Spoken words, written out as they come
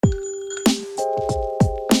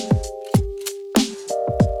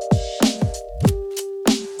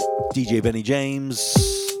DJ Benny James.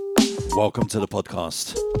 Welcome to the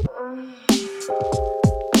podcast.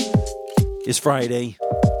 It's Friday.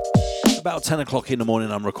 About 10 o'clock in the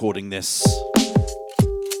morning I'm recording this.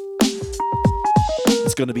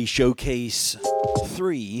 It's going to be Showcase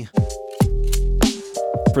 3.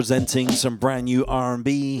 Presenting some brand new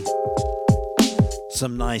R&B,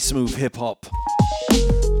 some nice smooth hip-hop,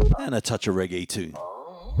 and a touch of reggae too.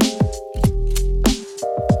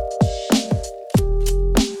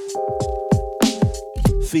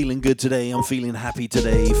 Feeling good today, I'm feeling happy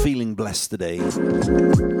today, feeling blessed today.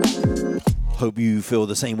 Hope you feel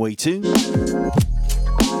the same way too.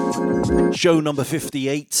 Show number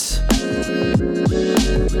 58.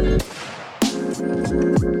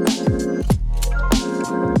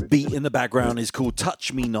 Beat in the background is called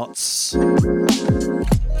Touch Me Nots.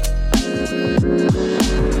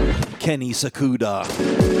 Kenny Sakuda.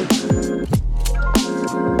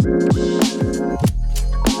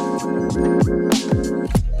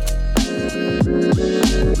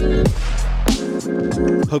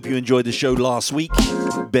 Hope you enjoyed the show last week.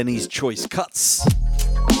 Benny's Choice Cuts.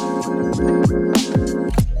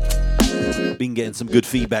 Been getting some good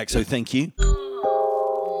feedback, so thank you.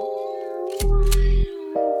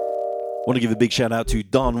 Want to give a big shout out to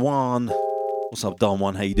Don Juan. What's up, Don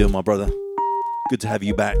Juan? How you doing, my brother? Good to have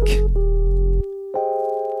you back.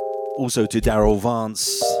 Also to Daryl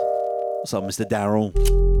Vance. What's up, Mr. Daryl?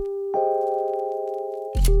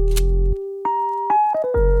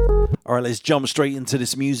 All right, let's jump straight into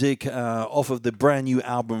this music off of the brand new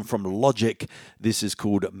album from Logic. This is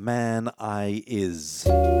called Man I Is.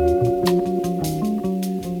 And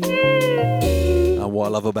what I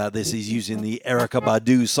love about this is using the Erykah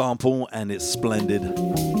Badu sample, and it's splendid.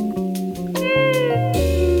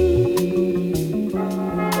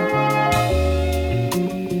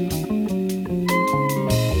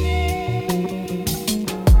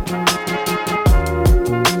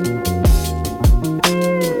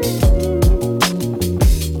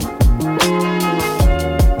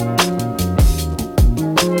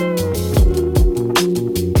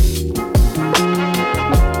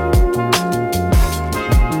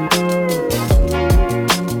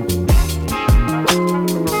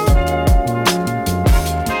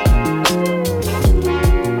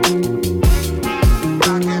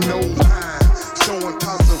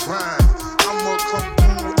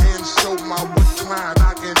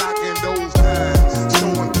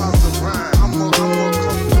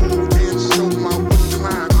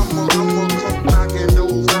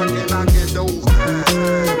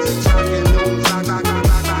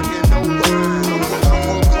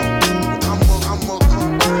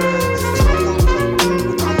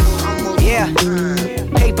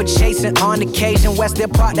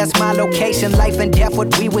 That's my location, life and death,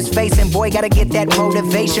 what we was facing. Boy, gotta get that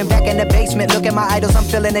motivation. Back in the basement, look at my idols, I'm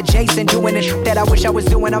feeling adjacent. Doing the shit that I wish I was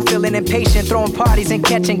doing, I'm feeling impatient. Throwing parties and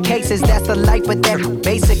catching cases, that's the life, but that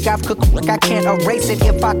basic. I've cooked like I can't erase it.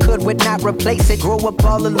 If I could, would not replace it. Grew up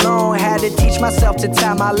all alone, had to teach myself to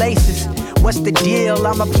tie my laces. What's the deal?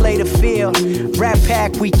 I'ma play the field. Rap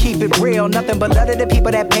Pack, we keep it real. Nothing but love to the people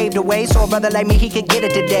that paved the way. So a brother like me, he could get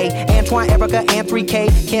it today. Antoine, Erica, and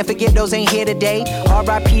 3K. Can't forget those ain't here today.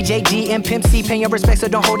 R.I.P. JD and Pimp C. Paying your respect, so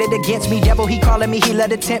don't hold it against me. Devil, he calling me, he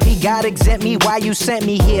let it tempt me. God exempt me, why you sent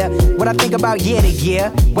me here? What I think about year to year.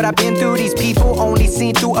 What I've been through, these people only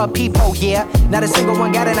seen through a peephole, yeah. Not a single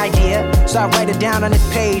one got an idea. So I write it down on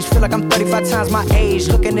this page. Feel like I'm 35 times my age.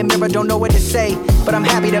 Look in the mirror, don't know what to say. But I'm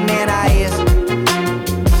happy the man I is.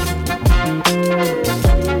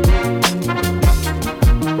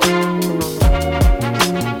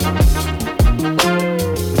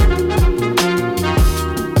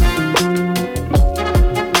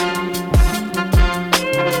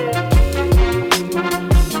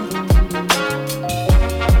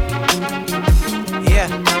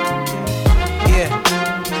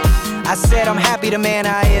 I said I'm happy the man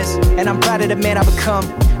I is, and I'm proud of the man I become.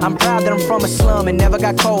 I'm proud that I'm from a slum and never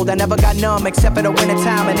got cold, I never got numb, except for the winter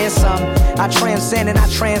time and then some. I transcend and I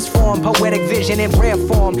transform, poetic vision in rare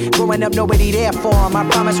form. Growing up, nobody there for him. I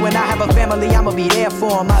promise when I have a family, I'ma be there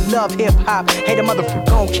for him. I love hip-hop, hate a motherfucker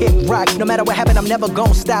gon' kick rock. No matter what happen, I'm never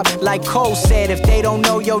gon' stop. Like Cole said, if they don't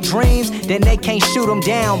know your dreams, then they can't shoot them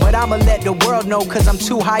down. But I'ma let the world know, cause I'm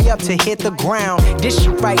too high up to hit the ground. This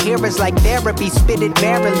shit right here is like therapy, spit it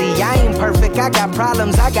merrily. I ain't perfect, I got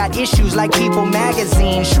problems, I got issues like People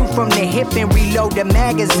Magazine. shoot from the hip and reload the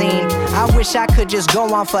magazine. I wish I could just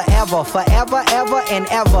go on forever, forever, ever and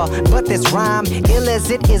ever. But this rhyme, ill as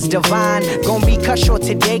it is divine, gonna be cut short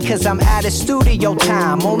today cause I'm out of studio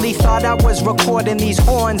time. Only thought I was recording these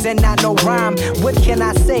horns and not no rhyme. What can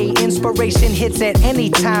I say? Inspiration hits at any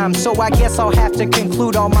time. So I guess I'll have to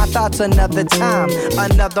conclude all my thoughts another time.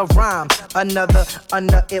 Another rhyme, another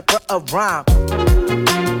it was a rhyme.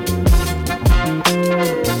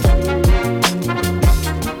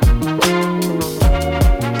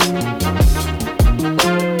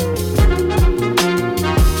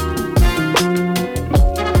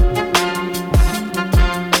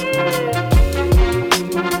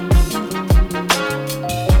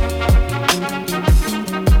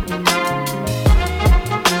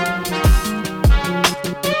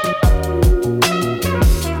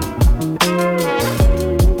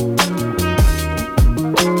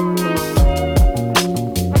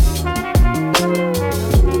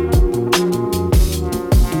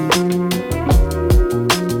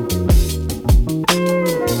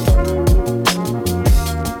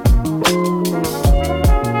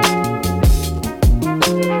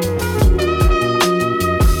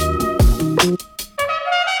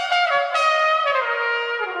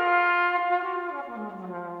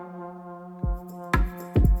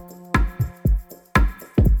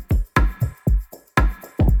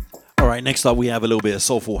 Next up, we have a little bit of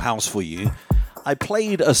soulful house for you. I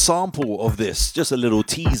played a sample of this, just a little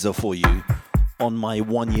teaser for you, on my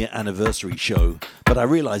 1 year anniversary show, but I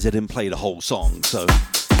realized I didn't play the whole song,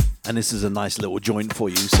 and this is a nice little joint for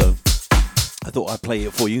you, so I thought I'd play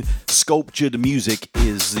it for you. Sculptured Music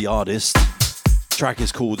is the artist. The track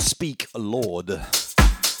is called Speak Lord.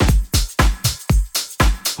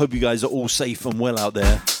 Hope you guys are all safe and well out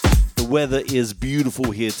there. The weather is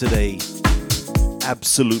beautiful here today.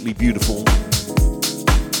 Absolutely beautiful.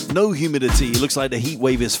 No humidity. It looks like the heat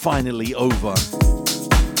wave is finally over.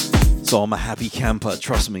 So I'm a happy camper,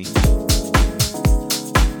 trust me.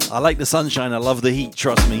 I like the sunshine, I love the heat,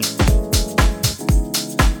 trust me.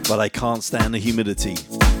 But I can't stand the humidity.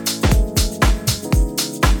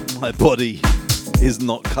 My body is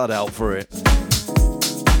not cut out for it.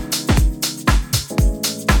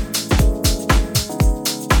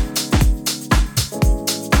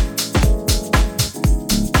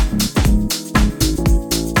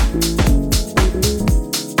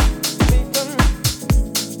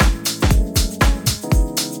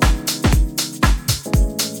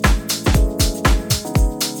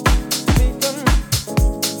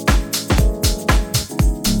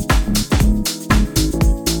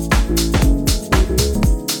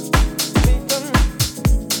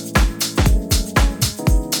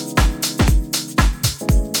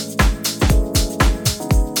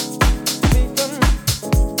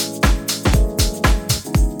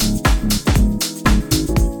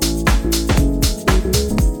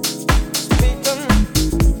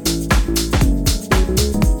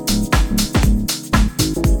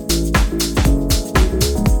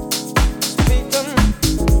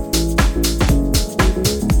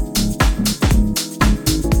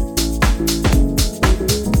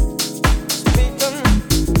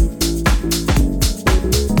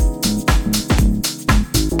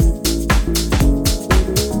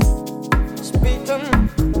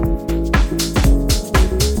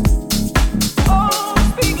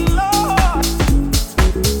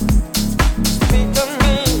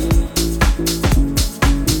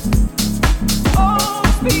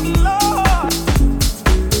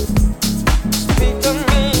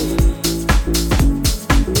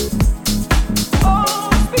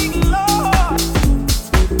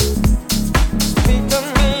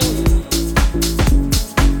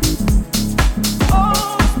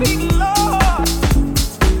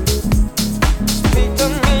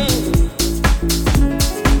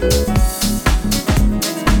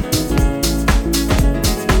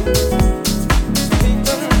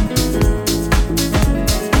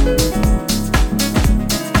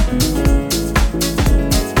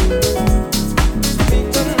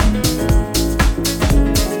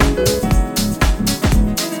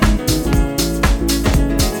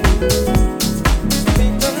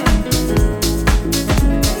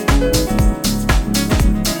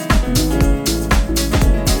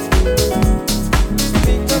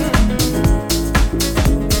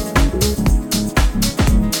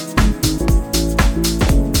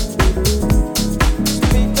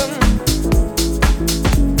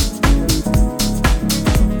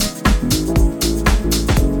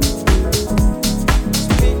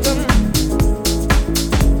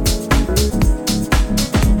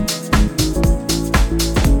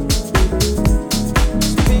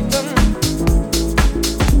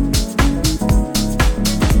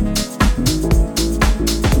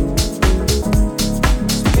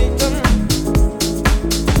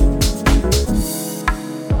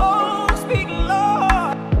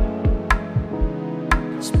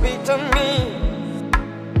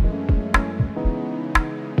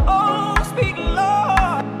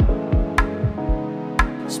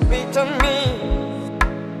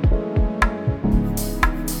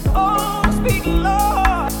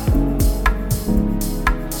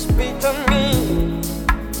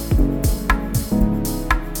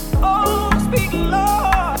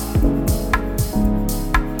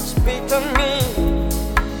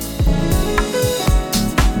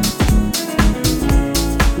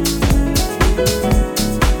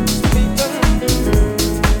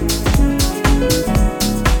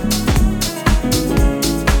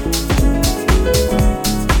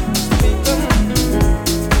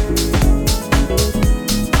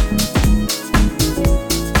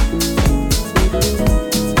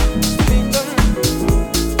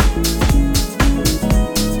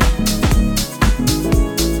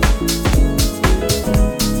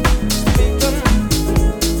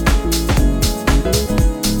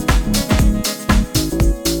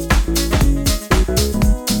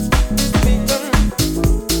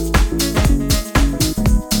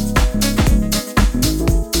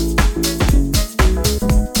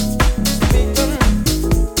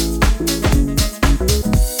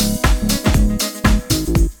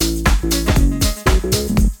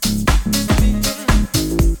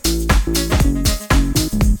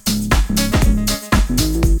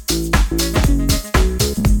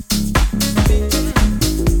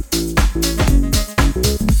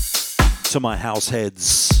 to my house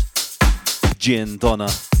heads, Jen, Donna,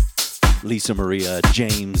 Lisa Maria,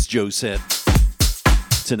 James, Josette,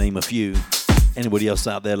 to name a few. Anybody else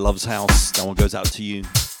out there loves house, that one goes out to you.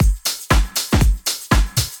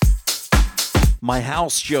 My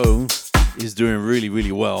house show is doing really,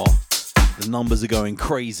 really well. The numbers are going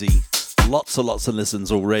crazy. Lots and lots of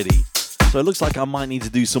listens already. So it looks like I might need to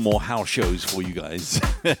do some more house shows for you guys.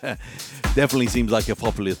 Definitely seems like a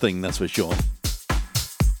popular thing, that's for sure.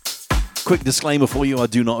 Quick disclaimer for you, I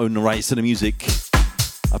do not own the rights to the music.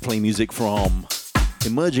 I play music from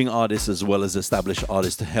emerging artists as well as established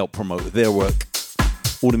artists to help promote their work.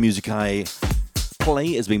 All the music I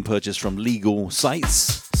play is being purchased from legal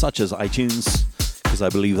sites such as iTunes, because I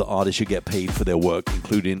believe that artists should get paid for their work,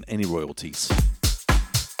 including any royalties.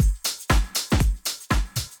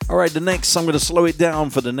 All right, I'm going to slow it down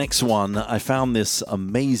for the next one. I found this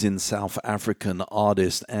amazing South African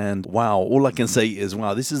artist, and wow, all I can say is,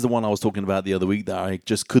 wow, this is the one I was talking about the other week that I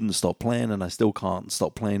just couldn't stop playing, and I still can't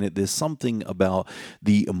stop playing it. There's something about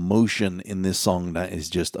the emotion in this song that is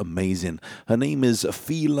just amazing. Her name is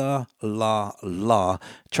Fila La La.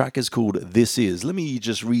 Track is called This Is. Let me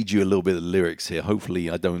just read you a little bit of the lyrics here. Hopefully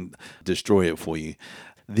I don't destroy it for you.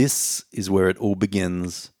 This is where it all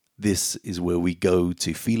begins. This is where we go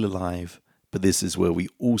to feel alive, but this is where we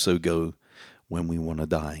also go when we want to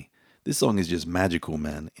die. This song is just magical,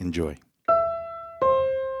 man. Enjoy.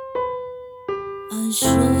 I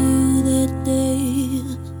saw you that day.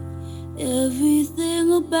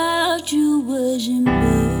 Everything about you wasn't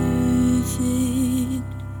perfect.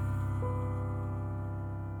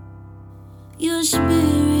 Your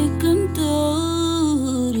spirit contorted.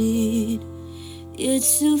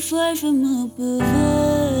 It's too far from a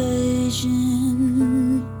perversion.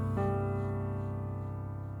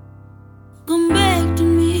 Come back to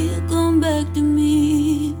me, come back to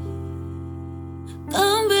me.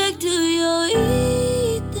 Come back to your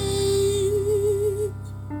Eden.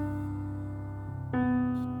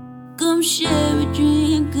 Come share a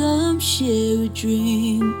drink, come share a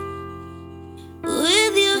drink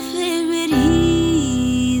with your favorite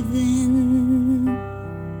heathen.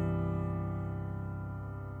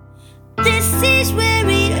 This is where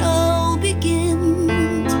it all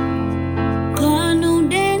begins. Carnal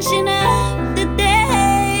dancing out the dance.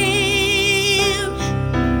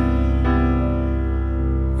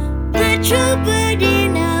 The true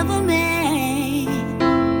burden of a man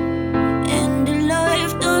and a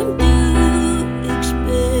lifetime to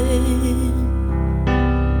expect.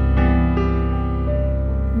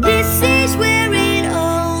 This is where it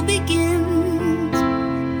all begins.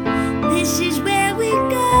 This is where we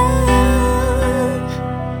go.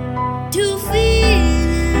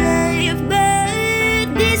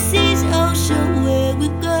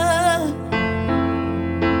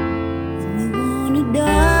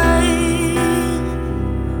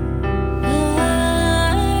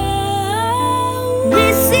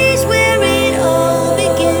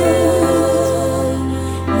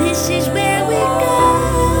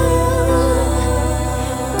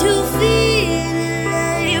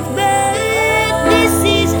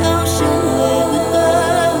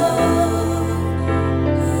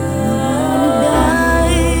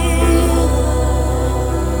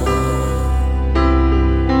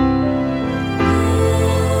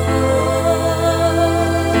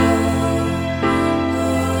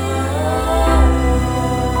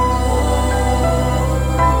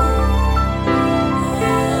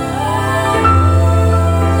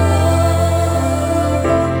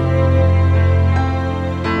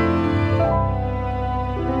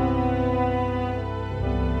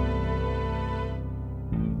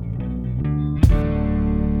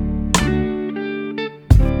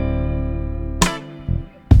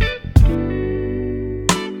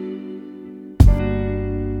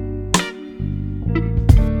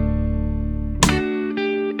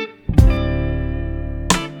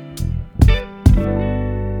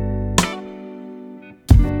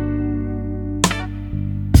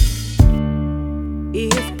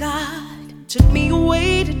 If God took me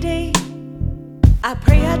away today, I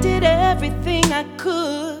pray I did everything I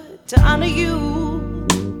could to honor you.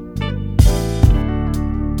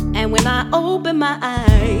 And when I open my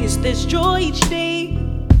eyes, there's joy each day.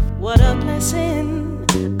 What a blessing,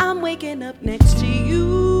 I'm waking up next to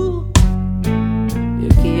you.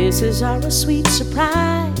 Your kisses are a sweet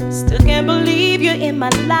surprise. Still can't believe you're in my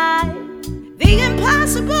life. The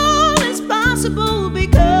impossible is possible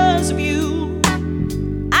because of you.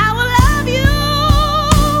 I will love you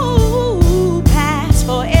past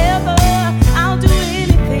forever. I'll do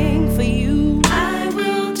anything for you. I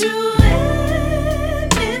will do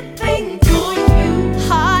anything for you.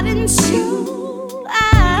 Heart and soul,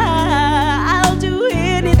 I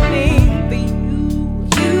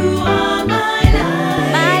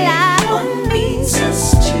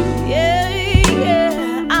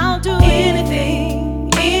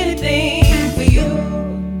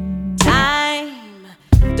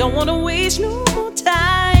Don't wanna waste no more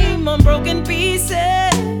time on broken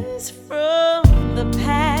pieces from the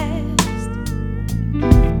past.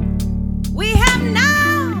 We have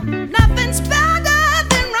now, nothing's better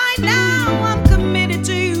than right now. I'm committed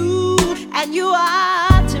to you, and you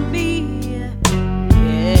are to me.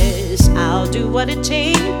 Yes, I'll do what it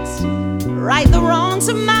takes, right the wrongs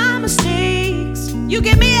of my mistakes. You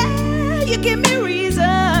give me air, you give me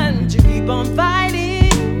reason to keep on fighting.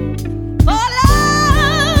 For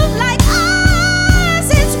love like ours,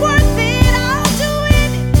 it's worth it. I'll do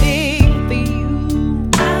anything for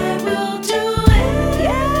you. I will do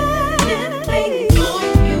anything for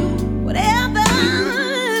you. Whatever,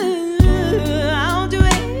 I'll do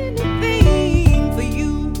anything for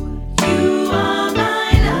you. You are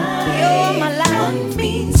my life. You're my life. One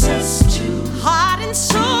means us two. Heart and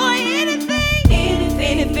soul, anything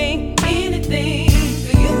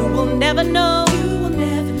for you. Will never know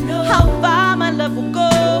how far my love will go.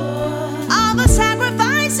 All the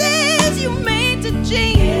sacrifices you made to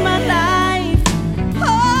change my life.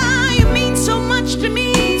 Oh, you mean so much to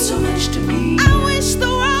me, so much to me. I wish the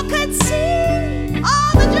world could see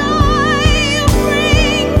all the joy you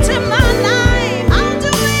bring to my life. I'll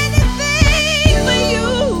do anything for you.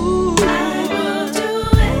 I will do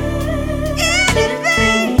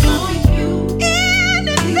anything for you.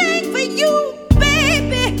 Anything for you,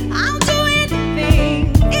 baby. I'll do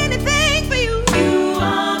anything for you. You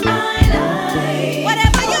are my life.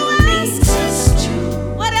 Whatever you ask,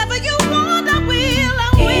 whatever you want, I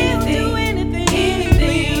will do anything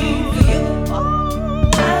for you. Oh,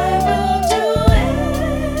 I will do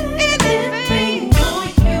anything for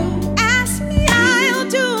you. Ask me, I'll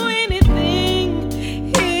do anything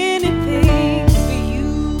for you.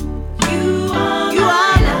 You are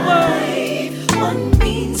my life. One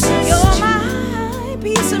means you're my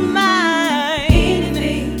peace of mind.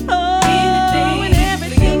 When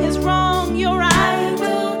everything is wrong, you're right.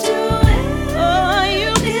 Oh,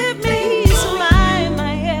 you give me peace of mind,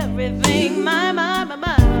 my everything, my.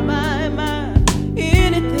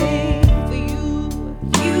 Anything for you.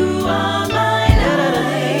 You are my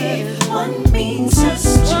life. One means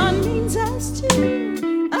us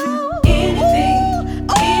two. Oh, anything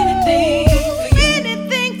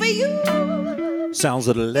for you. Sounds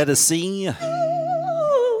of the letter C.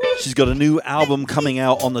 She's got a new album coming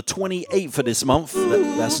out on the 28th of this month.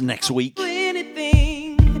 That's next week.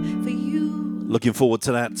 Anything for you. Looking forward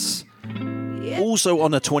to that. Also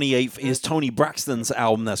on the 28th is Toni Braxton's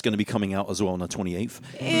album that's going to be coming out as well on the 28th.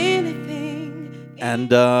 Anything. And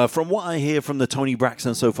from what I hear from the Toni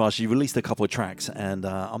Braxton so far, she released a couple of tracks, and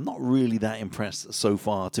I'm not really that impressed so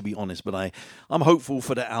far, to be honest, but I'm hopeful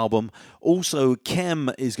for the album. Also,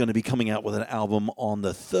 Kem is going to be coming out with an album on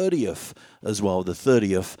the 30th as well, the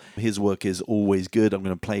 30th. His work is always good. I'm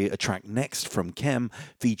going to play a track next from Kem,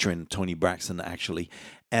 featuring Toni Braxton, actually.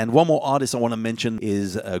 And one more artist I want to mention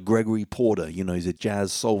is Gregory Porter. You know, he's a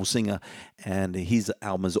jazz soul singer, and his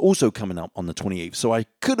album is also coming up on the 28th. So I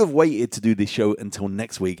could have waited to do this show until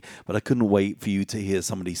next week, but I couldn't wait for you to hear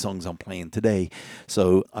some of these songs I'm playing today.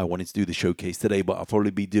 So I wanted to do the showcase today, but I'll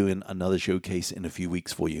probably be doing another showcase in a few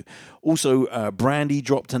weeks for you. Also, Brandy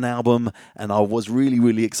dropped an album, and I was really,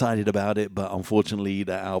 really excited about it, but unfortunately,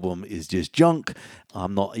 the album is just junk.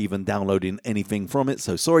 I'm not even downloading anything from it.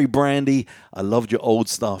 So sorry, Brandy. I loved your old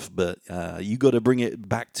stuff, but you got to bring it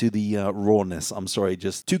back to the rawness. I'm sorry,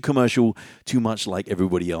 just too commercial, too much like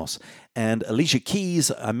everybody else. And Alicia Keys,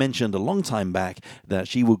 I mentioned a long time back that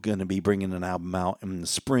she was going to be bringing an album out in the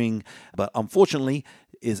spring, but unfortunately,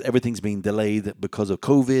 everything's being delayed because of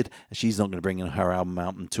COVID. She's not going to bring in her album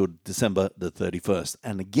out until December the 31st.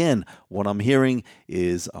 And again, what I'm hearing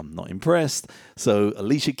is I'm not impressed. So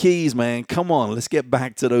Alicia Keys, man, come on, let's get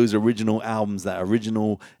back to those original albums, that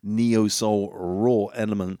original neo-soul raw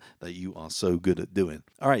element that you are so good at doing.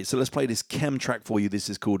 All right, so let's play this Kem track for you. This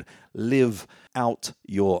is called Live Out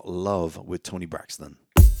Your Love with Toni Braxton.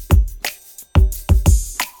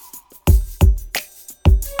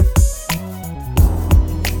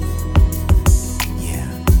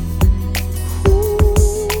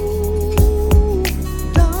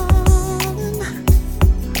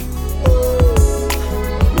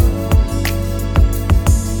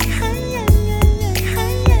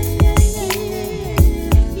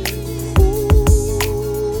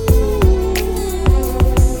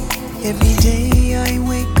 Every day I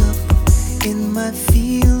wake up in my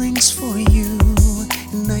feelings for you,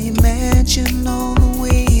 and I imagine all the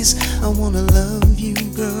ways I wanna love you,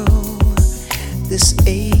 girl. This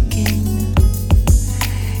aching,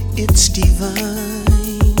 it's divine,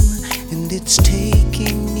 and it's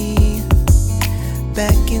taking me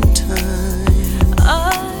back in time.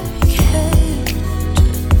 I can't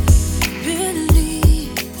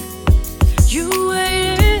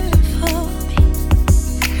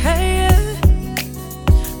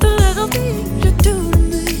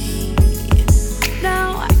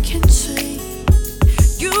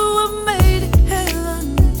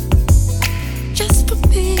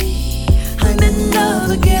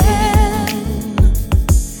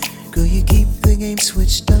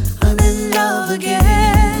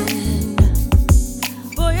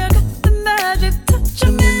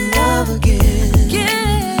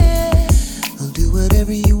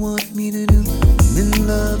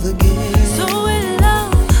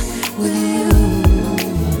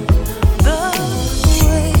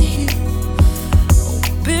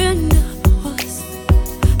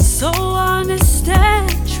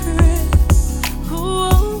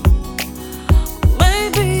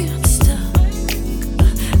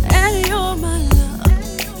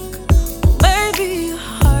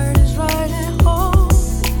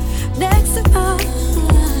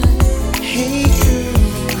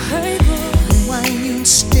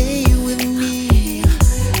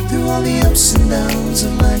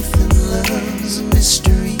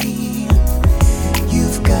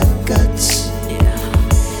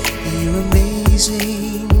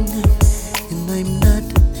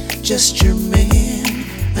just your man.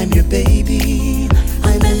 I'm your baby.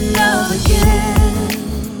 I'm in love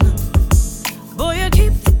again. Boy, I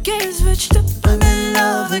keep the games switched up. I'm in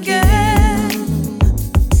love again.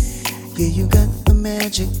 Yeah, you got the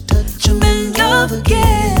magic touch. I'm in love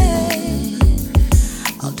again.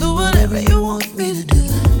 I'll do whatever you want me to do.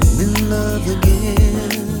 I'm in love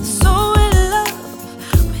again. So in love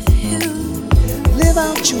with you. Live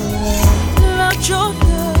out your life. Live out your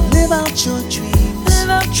love. Live out your dreams. Live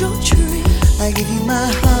out your dreams. I give you my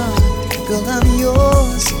heart, girl, I'm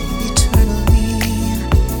yours eternally.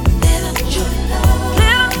 Live out your love.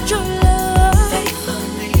 Live out your love.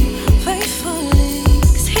 Faithfully. Faithfully.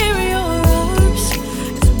 'Cause here in your arms is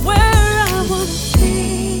where I wanna be.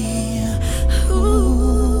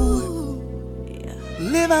 Ooh. Yeah.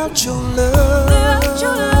 Live out your love. Live out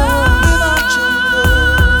your love. Live out your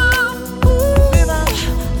love. Live out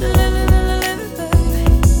your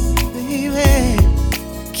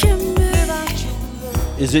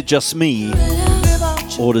Is it just me,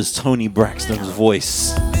 or does Tony Braxton's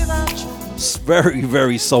voice very,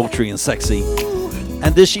 very sultry and sexy?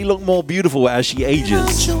 And does she look more beautiful as she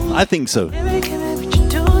ages? I think so.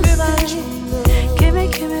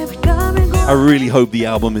 I really hope the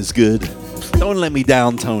album is good. Don't let me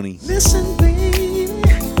down, Tony. Listen, baby.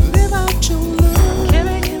 Live out your love. Live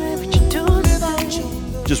out your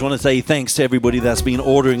love. Just want to say thanks to everybody that's been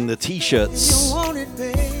ordering the t-shirts. You want it,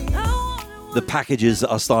 babe. The packages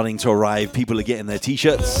are starting to arrive. People are getting their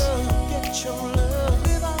t-shirts. Get your love.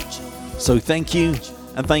 Live out your love. So thank you.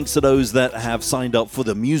 And thanks to those that have signed up for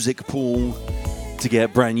the music pool to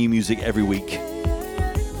get brand new music every week.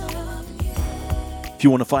 If you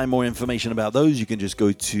want to find more information about those, you can just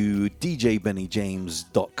go to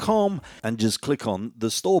djbennyjames.com and just click on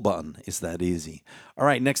the store button. It's that easy. All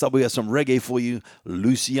right, next up we got some reggae for you.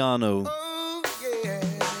 Luciano. Oh, yeah.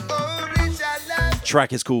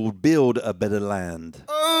 Track is called Build a Better Land.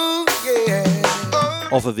 Oh, yeah. Oh,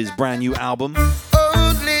 Off of his brand new album.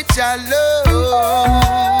 only child love.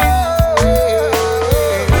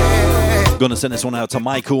 Gonna send this one out to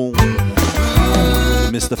Michael,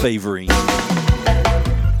 Mr. Favory.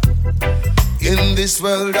 In this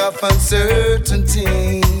world of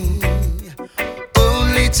uncertainty,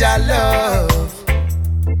 only child love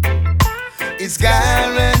is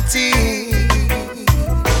guaranteed.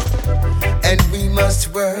 And we must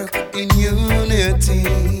work in unity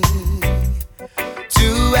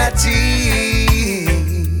to achieve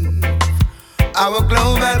our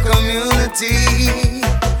global community.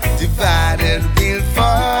 Divided we'll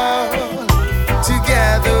fall,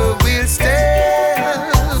 together we'll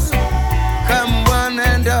stand. Come one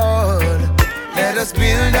and all, let us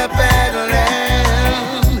build a better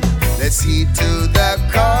land. Let's heed to the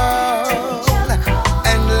call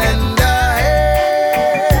and lend a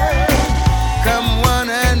hand. Come one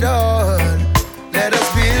and all, let us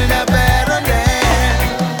build a better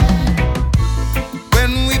land.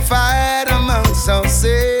 When we fight amongst ourselves,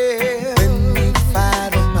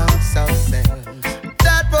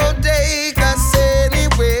 that won't take us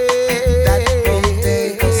anywhere.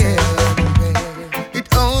 It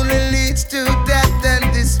only leads to death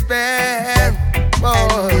and despair.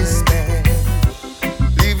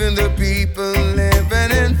 Leaving the people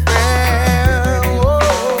living in fear.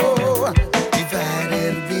 Oh,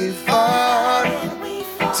 divided we'll fall,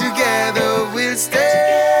 together we'll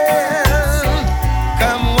stand.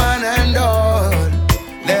 Come one and all,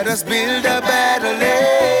 let us build a better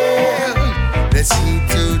land. Let's heed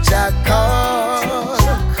to Jah call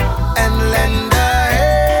and lend a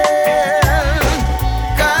hand.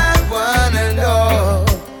 God one and all,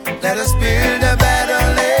 let us build a better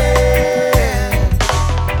land.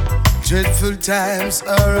 Dreadful times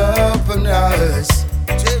are upon us.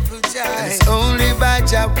 And it's only by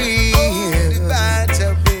Jah will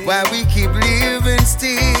why we keep living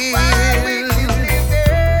still.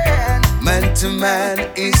 Man to man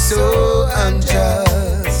is so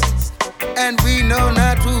unjust, and we know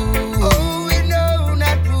not who.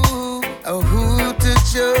 Or who to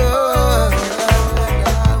judge.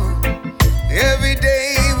 Every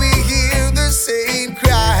day we hear the same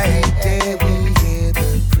cry.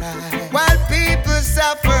 While people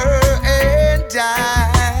suffer and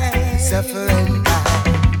die.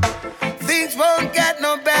 Things won't get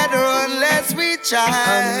no better unless we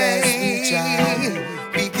try.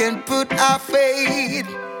 We can put our faith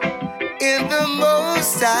in the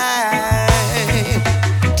Most High.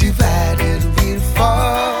 Divided we'll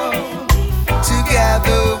fall,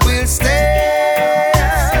 together we'll stand.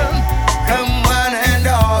 Come one and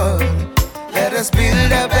all, let us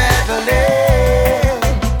build a better land.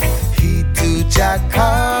 Heed to Jah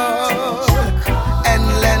call and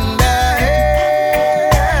lend a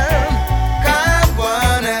hand.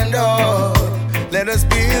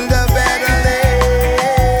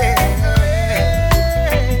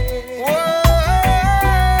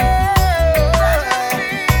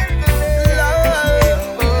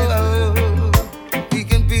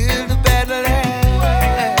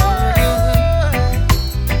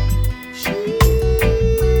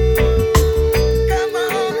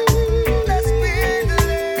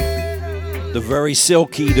 very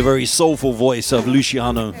silky, the very soulful voice of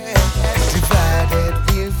Luciano.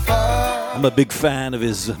 I'm a big fan of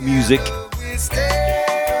his music.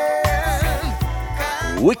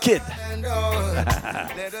 Wicked.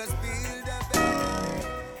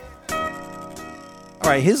 All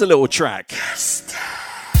right, here's a little track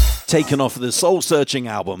taken off of the Soul Searching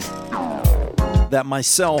album that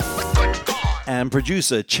myself and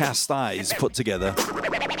producer Chastise put together.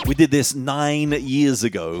 We did this 9 years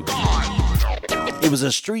ago. It was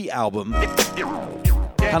a street album,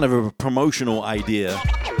 kind of a promotional idea.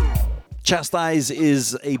 Chastise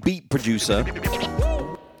is a beat producer,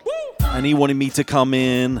 and he wanted me to come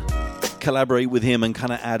in, collaborate with him, and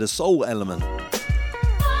kind of add a soul element.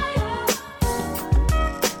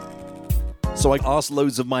 So I asked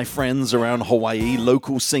loads of my friends around Hawaii,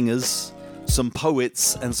 local singers, some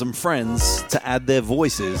poets, and some friends to add their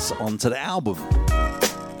voices onto the album.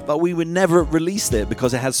 But we would never release it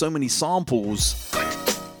because it had so many samples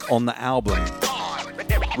on the album.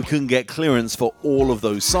 We couldn't get clearance for all of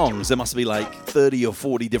those songs. There must be like 30 or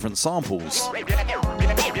 40 different samples.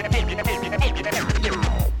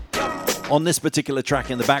 On this particular track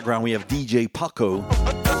in the background, we have DJ Paco,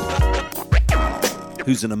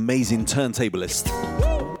 who's an amazing turntablist.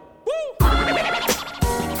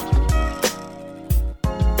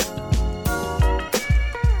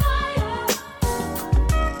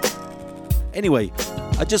 Anyway,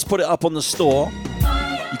 I just put it up on the store.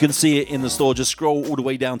 You can see it in the store. Just scroll all the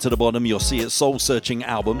way down to the bottom. You'll see it, Soul Searching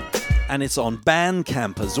album. And it's on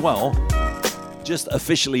Bandcamp as well. Just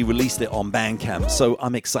officially released it on Bandcamp, so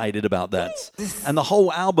I'm excited about that. And the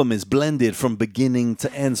whole album is blended from beginning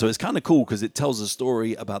to end, so it's kind of cool because it tells a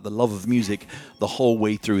story about the love of music the whole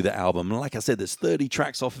way through the album. And like I said, there's 30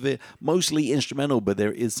 tracks off of it, mostly instrumental, but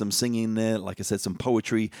there is some singing there, like I said, some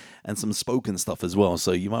poetry and some spoken stuff as well,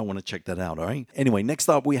 so you might want to check that out, all right? Anyway, next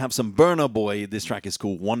up we have some Burna Boy. This track is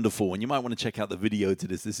called Wonderful, and you might want to check out the video to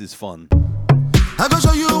this. This is fun. I'm gonna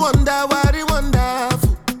show you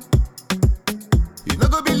wonderful. You no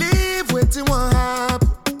go believe wetin wan happen.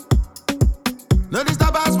 No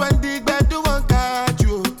disturb us when the gbedu wan catch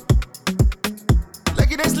you.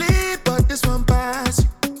 Like you dey sleep, but this one pass you.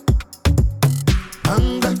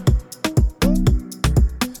 Hunger.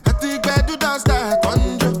 At the gbedu don start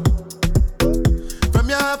conjure. From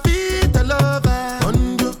your feet all over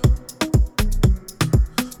conjure.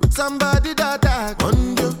 With somebody that I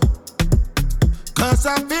conjure. 'Cause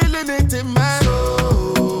I'm feeling it in my soul.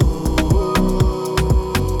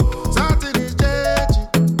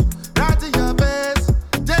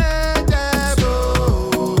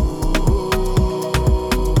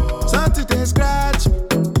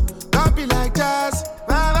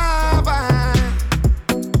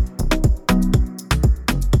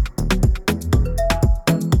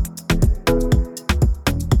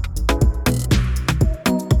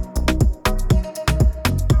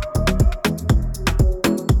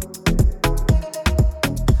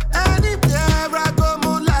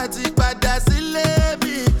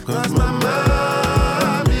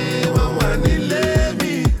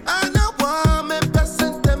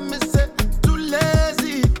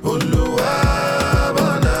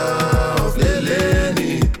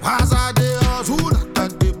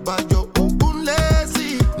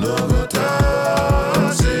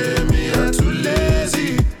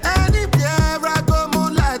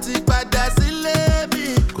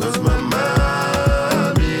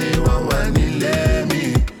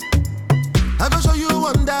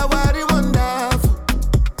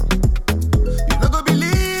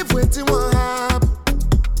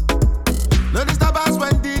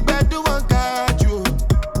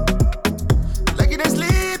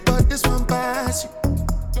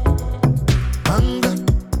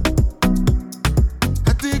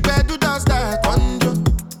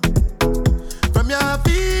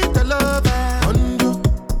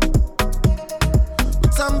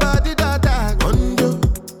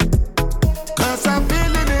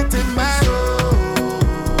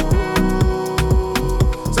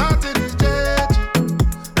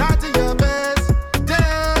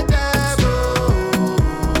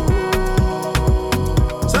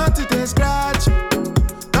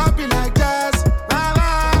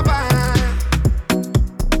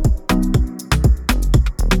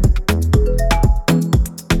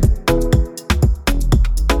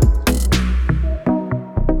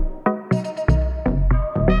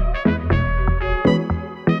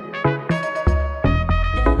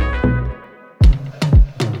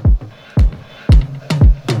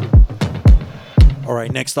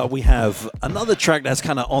 Next up, we have another track that's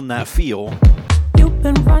kind of on that feel. You've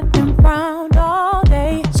been running around all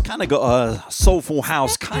day. It's kind of got a soulful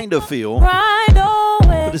house kind of feel. Right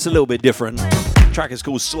away. but it's a little bit different. The track is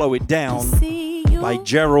called Slow It Down by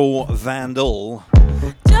Gerald Vandal.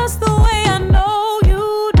 Just the way I know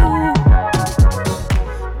you do.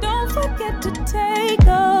 Don't forget to take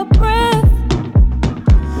a breath.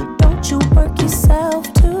 Don't you work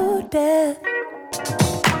yourself to death.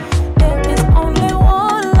 There is only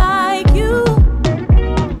one like you.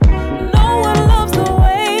 No one loves the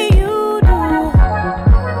way you do.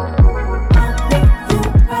 I'll meet you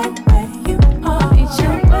right where you are. Meet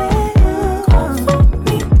you where you call for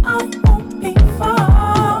me. I won't be far.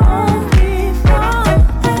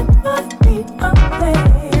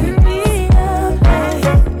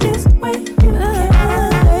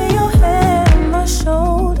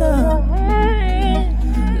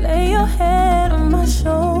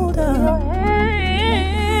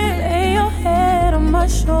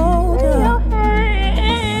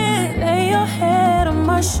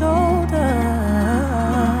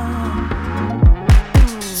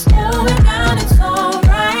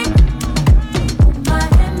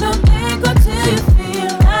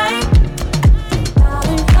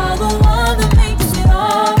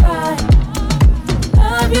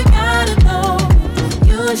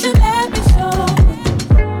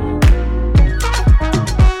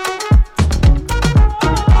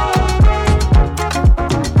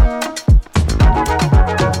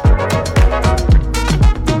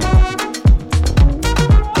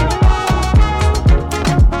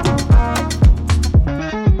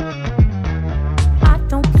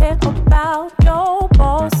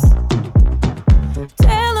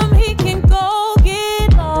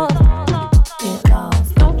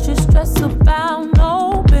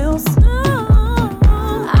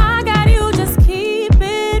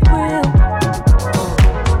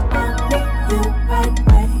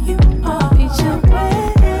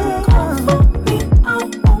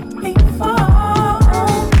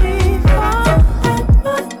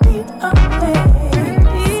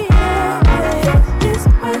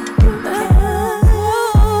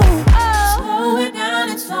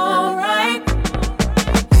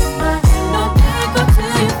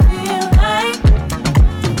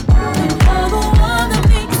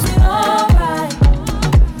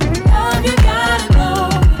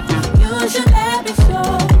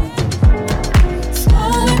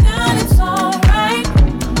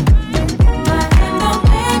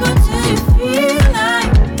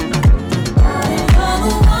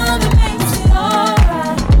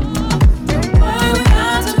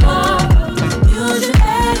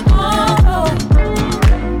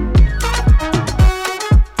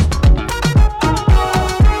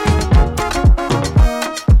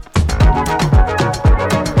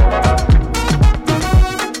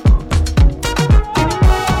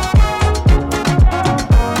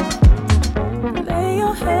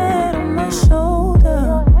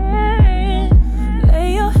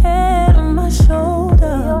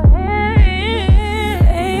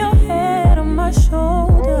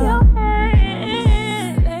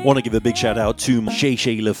 Want to give a big shout out to Shay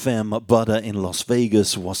Shay LaFemme Butter in Las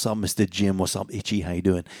Vegas. What's up, Mr. Jim? What's up, Itchy? How you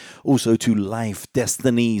doing? Also to Life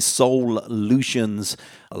Destiny Solutions,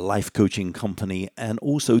 a life coaching company, and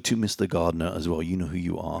also to Mr. Gardner as well. You know who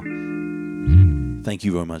you are. Thank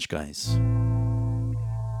you very much, guys.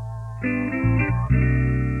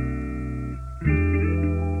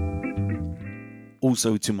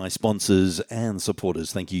 Also to my sponsors and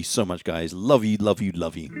supporters. Thank you so much, guys. Love you, love you,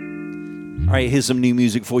 love you. All right, here's some new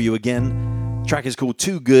music for you again. Track is called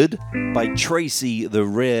Too Good by Tracy the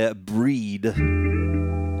Rare Breed.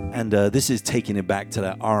 And this is taking it back to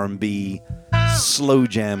that R&B slow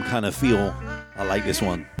jam kind of feel. I like this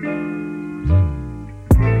one.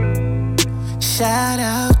 Shout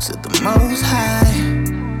out to the Most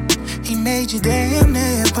High. He made you damn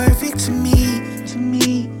near perfect to me, to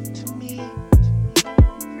me.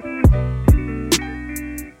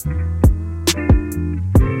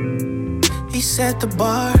 He set the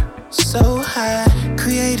bar so high,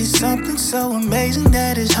 created something so amazing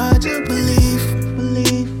that it's hard to believe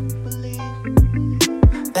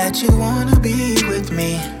that you wanna be with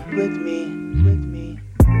me.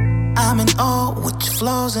 I'm in awe with your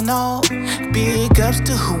flaws and all. Big ups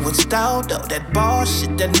to who installed all that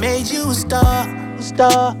bullshit that made you a star.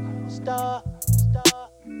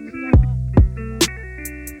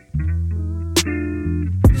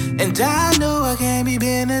 And I know I can be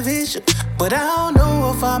beneficial, but I don't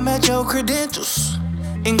know if I met your credentials.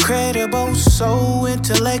 Incredible, so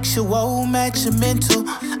intellectual, match your mental.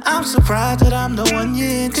 I'm surprised that I'm the one you're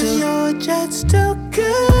into. 'Cause you're just too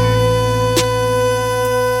good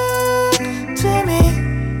to me.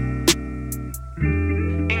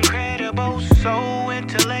 Incredible, so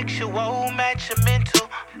intellectual, match your mental.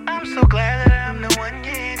 I'm so glad that I'm the one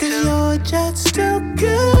you're into. just still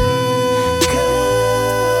good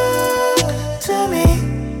to me.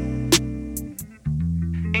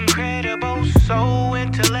 Incredible, so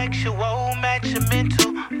intellectual, match your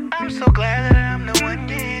mental. I'm so glad that I'm the one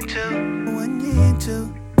you're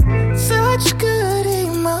into. Such good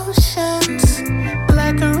emotions,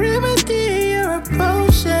 like a remedy or a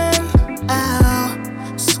potion. I'll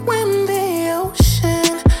swim the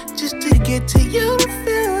ocean just to get to you, to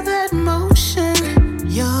feel that motion.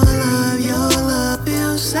 Your love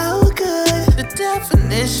feels so good. The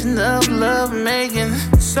definition of love making,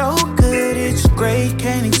 so good, it's great,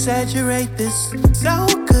 can't exaggerate this. So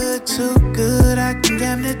good, too good, I can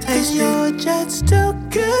damn near taste it. You're just still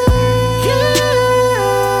good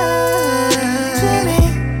to me.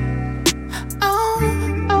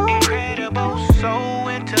 Incredible, so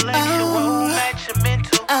intellectual, match your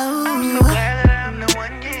mental. I'm so glad that I'm the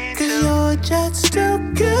one you're into. 'Cause you're just still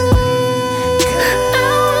good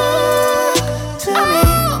to me.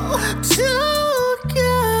 Too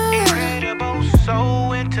good. Incredible, so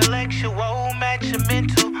intellectual, match your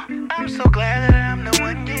mental. I'm so glad that I'm the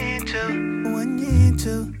one you're into. One you're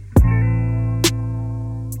into.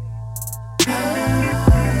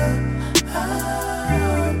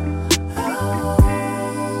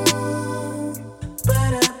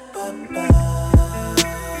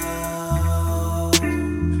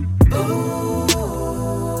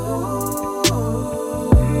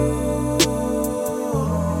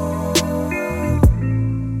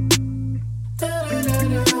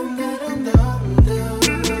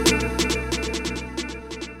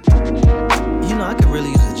 You know, I could really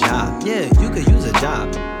use a job. Yeah, you could use a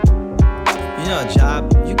job. You know, a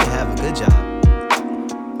job, you could have a good job.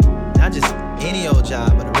 Not just any old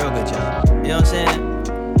job, but a real good job. You know what I'm saying?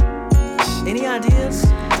 Any ideas?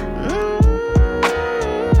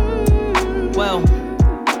 Well,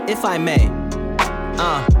 if I may.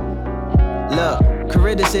 Look,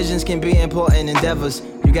 career decisions can be important endeavors.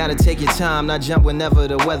 You gotta take your time, not jump whenever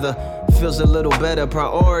the weather feels a little better.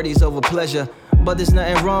 Priorities over pleasure. But there's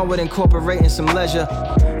nothing wrong with incorporating some leisure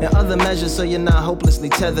and other measures so you're not hopelessly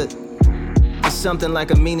tethered to something like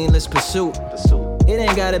a meaningless pursuit. It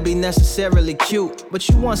ain't gotta be necessarily cute, but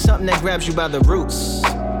you want something that grabs you by the roots,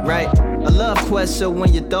 right? A love quest so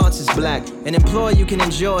when your thoughts is black, an employer you can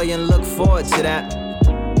enjoy and look forward to that.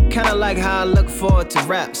 Kinda like how I look forward to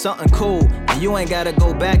rap, something cool, and you ain't gotta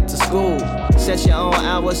go back to school. Set your own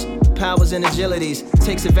hours, powers and agilities,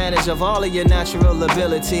 takes advantage of all of your natural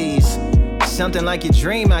abilities. Something like your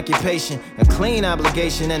dream occupation, a clean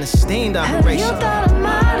obligation and esteemed operation. Have you thought of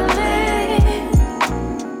modeling?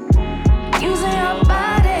 Using your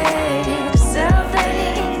body to sell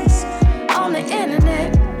things on the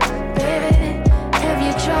internet, baby. Have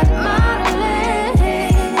you tried modeling?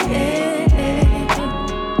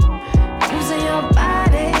 Using your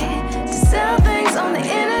body to sell things on the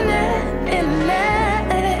internet.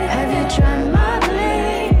 Have you tried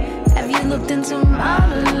modeling? Have you looked into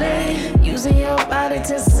modeling? Using your body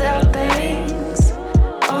to sell things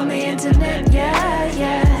on the internet,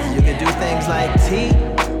 yeah. You can do things like tea,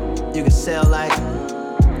 you can sell like.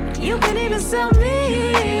 You can even sell me.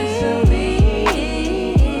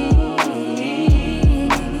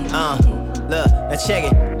 Look, now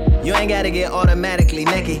check it. You ain't gotta get automatically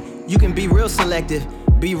naked. You can be real selective,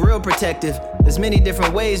 be real protective. There's many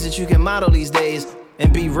different ways that you can model these days.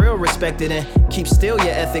 And be real respected and keep still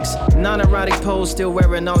your ethics. Non-erotic pose, still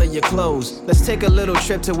wearing all of your clothes. Let's take a little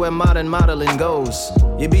trip to where modern modeling goes.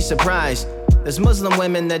 You'd be surprised. There's Muslim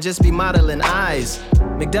women that just be modeling eyes.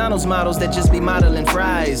 McDonald's models that just be modeling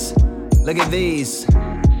fries. Look at these.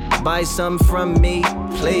 Buy some from me,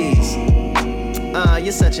 please.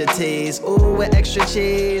 You're such a tease. Ooh, with extra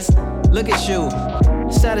cheese. Look at you.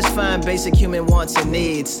 Satisfying basic human wants and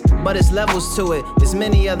needs. But it's levels to it, there's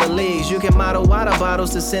many other leagues. You can model water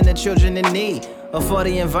bottles to send to children in need, or for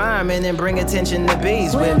the environment and bring attention to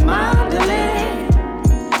bees. With modeling,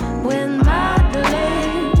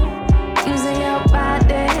 using your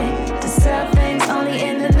body to sell things on the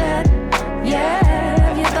internet. Yeah,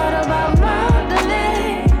 have you thought about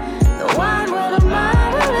modeling? The wide world of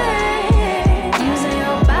modeling, using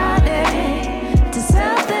your body to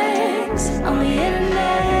sell things on the internet.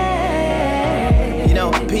 You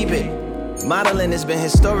know, peep it. Modeling has been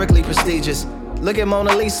historically prestigious. Look at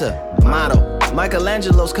Mona Lisa, model.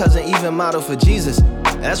 Michelangelo's cousin even modeled for Jesus.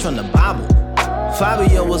 That's from the Bible.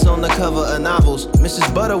 Fabio was on the cover of novels.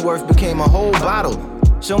 Mrs. Butterworth became a whole bottle.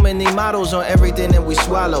 So many models on everything that we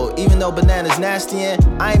swallow. Even though banana's nasty,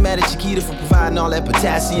 and I ain't mad at Chiquita for providing all that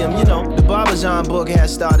potassium. You know, the Barbizon book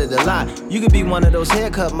has started a lot. You could be one of those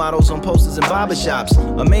haircut models on posters in barbershops,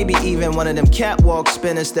 or maybe even one of them catwalk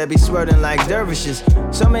spinners that be swirling like dervishes.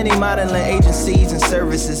 So many modeling agencies and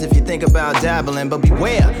services if you think about dabbling, but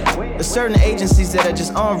beware. There's certain agencies that are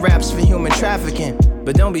just on raps for human trafficking.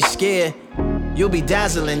 But don't be scared, you'll be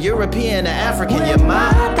dazzling, European or African. You're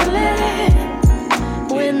modeling.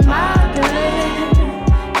 With modeling,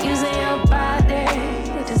 using your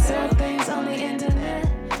body to sell things on the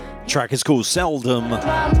internet. Track is called Seldom.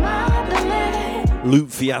 Loop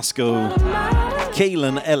Fiasco,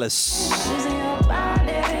 Kaylin Ellis.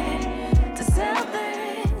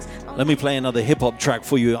 Let me play another hip-hop track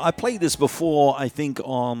for you. I played this before, I think,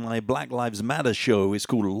 on my Black Lives Matter show. It's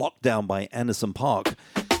called Lockdown by Anderson .Paak.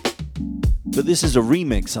 But this is a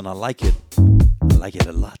remix, and I like it. I like it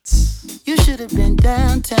a lot. You should have been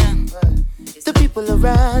downtown. The people are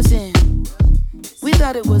rising. We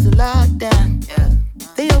thought it was a lockdown.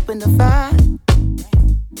 They opened the fire.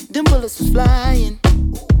 Them bullets was flying.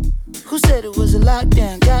 Who said it was a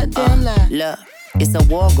lockdown? Goddamn lie. Look. It's a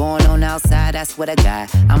war going on outside, I swear to God.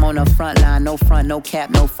 I'm on the front line, no front, no cap,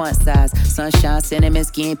 no font size. Sunshine, cinnamon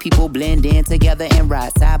skin, people blend in together and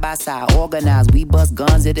ride side by side, organized. We bust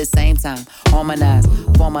guns at the same time, harmonize.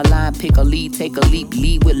 Form a line, pick a lead, take a leap,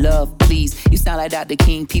 lead with love, please. You sound like Dr.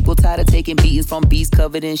 King, people tired of taking beatings from beasts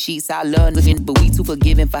covered in sheets. I love looking, but we too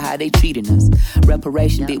forgiving for how they treating us.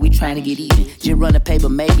 Reparation, bitch, we trying to get even. Just run a paper,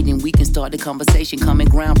 maybe then we can start the conversation. Common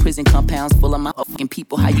ground, prison compounds full of my fucking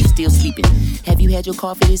people. How you still sleeping? Have you had your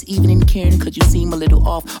coffee this evening, Karen? Cause you seem a little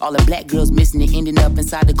off. All the black girls missing and ending up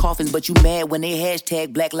inside the coffins. But you mad when they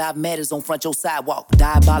hashtag Black Lives Matters on front your sidewalk.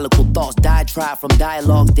 Diabolical thoughts, diatribe from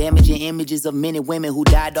dialogues, damaging images of men and women who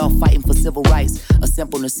died off fighting for civil rights. A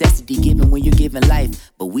simple necessity given when you're giving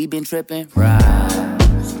life. But we been tripping, right?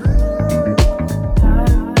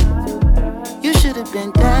 You should have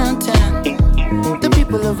been downtown. The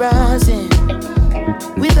people are rising.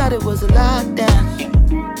 We thought it was a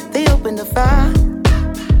lockdown. They opened the fire.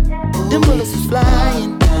 Them bullets was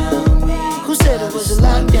flying. Who said it was a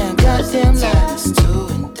lockdown? Goddamn lies.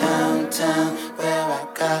 In downtown, where I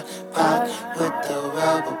got popped with the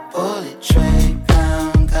rubber bullet tray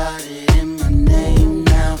pound. Got it in my name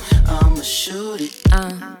now. I'ma shoot it.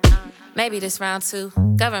 Maybe this round two.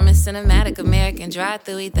 Government cinematic, American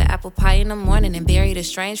drive-through. Eat the apple pie in the morning and bury the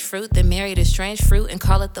strange fruit. Then marry the strange fruit and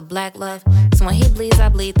call it the black love. So when he bleeds, I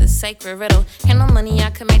bleed the sacred riddle. Ain't no money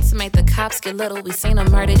I can make the cops get little. We seen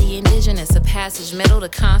him murder the indigenous, a passage middle. The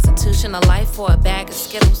Constitution, a life for a bag of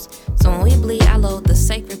Skittles. So when we bleed, I load the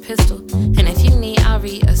sacred pistol. And if you need, I'll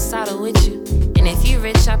read a Sada with you. And if you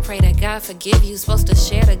rich, I pray that God forgive you. Supposed to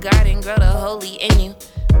share the garden, grow the holy in you.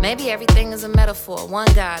 Maybe everything is a metaphor, one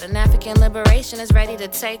God. An African liberation is ready to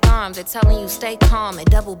take arms. They're telling you stay calm. They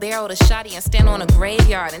double barrel the shotty and stand on a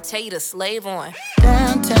graveyard and tell you to slave on.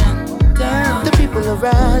 Downtown, the people are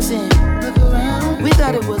rising. We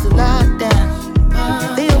thought it was a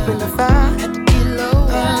lockdown. They opened the fire.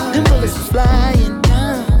 Them bullets was flying.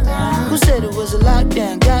 Who said it was a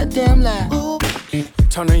lockdown? Goddamn lie.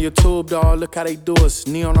 Turn on your tube, dawg, look how they do us.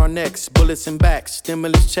 Knee on our necks, bullets in backs,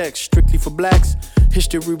 stimulus checks, strictly for blacks.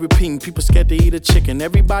 History repeating, people scared to eat a chicken.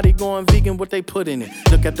 Everybody going vegan, what they put in it.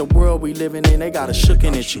 Look at the world we living in, they got a shook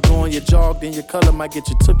in it. You go on your jog, then your color might get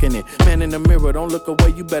you took in it. Man in the mirror, don't look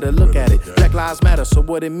away, you better look at it. Black lives matter, so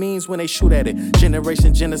what it means when they shoot at it.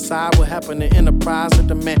 Generation genocide, what happened to enterprise? That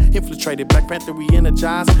the man infiltrated, Black Panther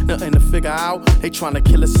re-energized. Nothing to figure out, they trying to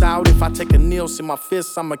kill us out. If I take a kneel, see my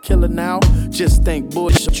fists, I'm a killer now. Just think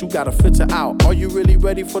bullshit, you gotta filter out. Are you really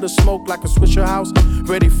ready for the smoke like a Swisher House?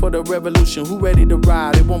 Ready for the revolution, who ready to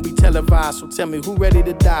ride? It won't be televised, so tell me who ready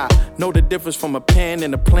to die? Know the difference from a pan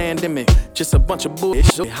and a pandemic. Just a bunch of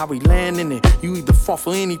bullshit, how we land in it. You either fall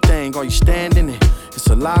for anything or you stand in it. It's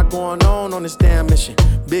a lot going on this damn mission.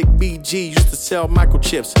 Big BG used to sell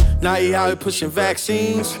microchips. Now he out here pushing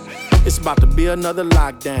vaccines. It's about to be another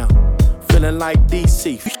lockdown. Feeling like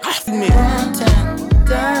DC. Downtown,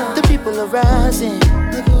 the people are rising.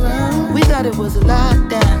 We thought it was a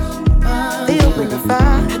lockdown. They opened the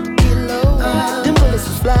fire. Them bullets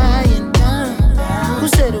was flying. Who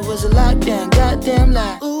said it was a lockdown? Goddamn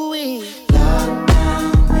lie.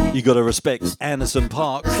 You gotta respect Anderson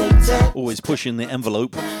 .Paak, always pushing the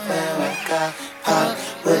envelope.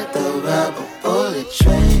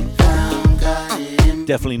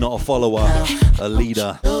 Definitely not a follower, a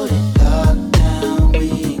leader.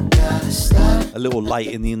 A little light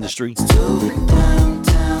in the industry.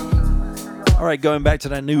 All right, going back to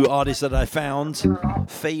that new artist that I found,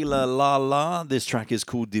 Fela La La. This track is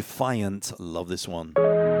called Defiant. Love this one.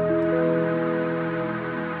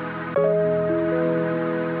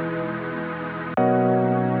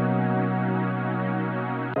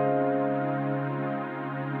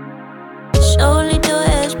 Surely the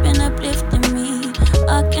has been uplifting me.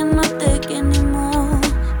 I cannot take anymore.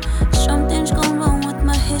 Something's gone wrong with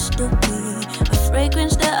my history. A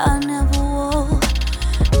fragrance that I never wore.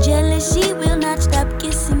 Jealousy will not stop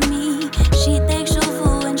kissing me. She takes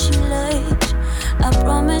over when she likes. I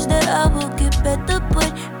promise that I will get better,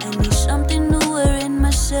 but I need something newer in my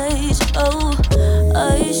size. Oh,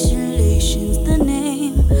 isolation's the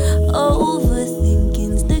name.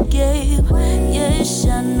 Overthinking's the game. Yes,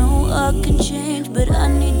 I know I can change, but I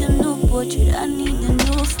need a new portrait. I need a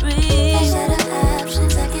new frame. I shut up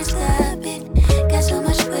options, I can't stop it. Got so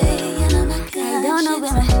much weight and on my conscience. I don't know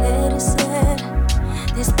where my head is at.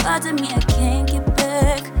 There's parts of me I can't get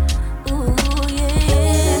back. Ooh, yeah.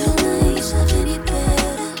 I don't know yourself any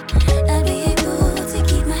better. I'll be able to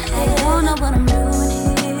keep my head. I don't know what I'm doing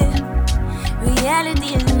here. Reality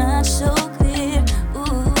is not so clear.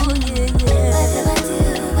 Ooh, yeah, yeah. What do I do?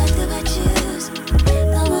 What do I choose?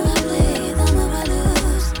 The more I play, the more I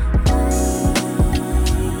lose.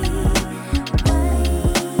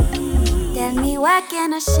 Tell me what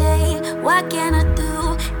can I say? What can I do?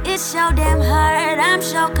 It's so damn hard, I'm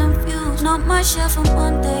so confused. Not myself on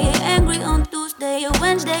Monday, angry on Tuesday.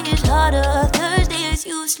 Wednesday is harder, Thursday is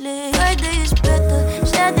useless. Friday is better,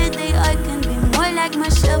 Saturday I can be more like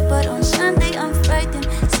myself. But on Sunday I'm frightened,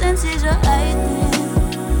 senses are heightened.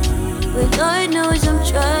 But Lord knows I'm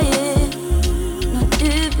trying not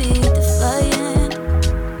to be defiant.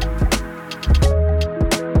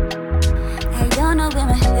 I don't know where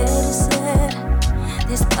my head is at.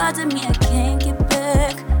 There's parts of me I can't get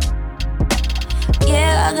back.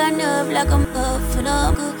 Yeah, I got nerve like I'm up for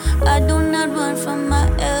longer. I do not run from my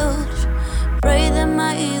L's. Pray that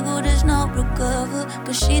my ego does not recover,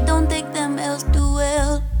 but she don't take them L's too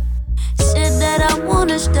well. Said that I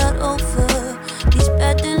wanna start over. These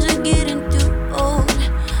patterns are getting too old.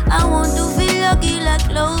 I want to feel lucky like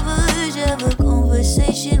lovers. Have a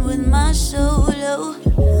conversation with my solo.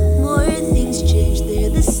 More things change, they're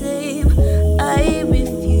the same. I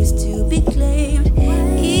refuse to be claimed.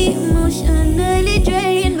 Emotionally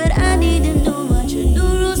drained, but I need a new bunch of new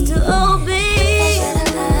rules to obey. I shut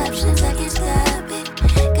up options, I can't stop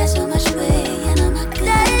it. Got so much weight and on my conscience.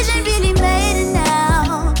 That isn't really made it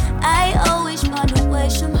now. I always find a way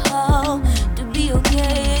somehow to be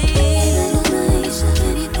okay. I don't know yourself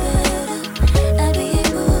any better. I'll be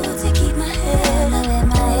able to keep my head. I know where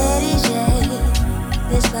my head is at.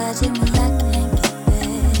 This parts of me I can't get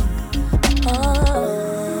back. Oh.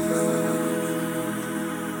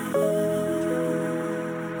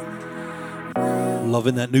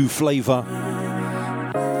 Loving that new flavor.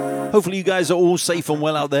 Hopefully you guys are all safe and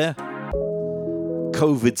well out there.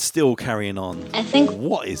 COVID's still carrying on. I think.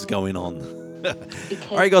 What is going on?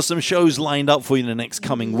 All right, got some shows lined up for you in the next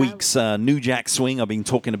coming weeks. New Jack Swing, I've been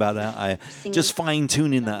talking about that. I just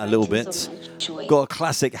fine-tuning that a little bit. Got a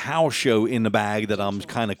classic house show in the bag that I'm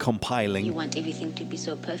kind of compiling. You want everything to be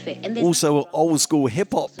so perfect. And Also, an old-school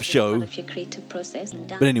hip-hop show. Of your creative process.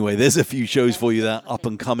 But anyway, there's a few shows for you that are up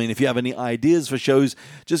and coming. If you have any ideas for shows,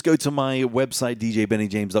 just go to my website,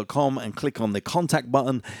 djbennyjames.com, and click on the contact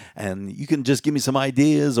button, and you can just give me some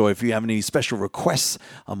ideas, or if you have any special requests,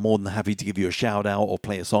 I'm more than happy to give you a shout out or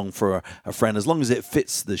play a song for a friend, as long as it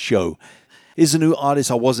fits the show. Is a new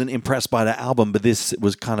artist. I wasn't impressed by the album, but this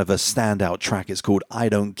was kind of a standout track. It's called I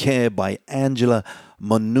Don't Care by Angela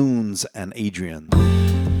Monoons and Adrian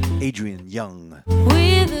Young.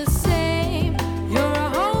 We're the same. You're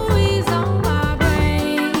always on my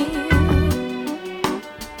brain.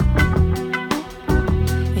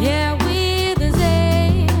 Yeah, we're the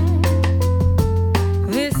same.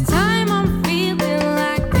 This time I'm feeling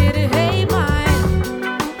like it hate my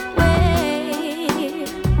way.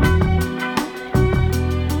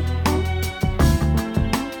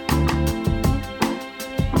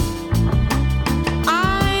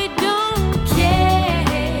 I don't care.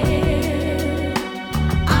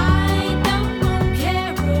 I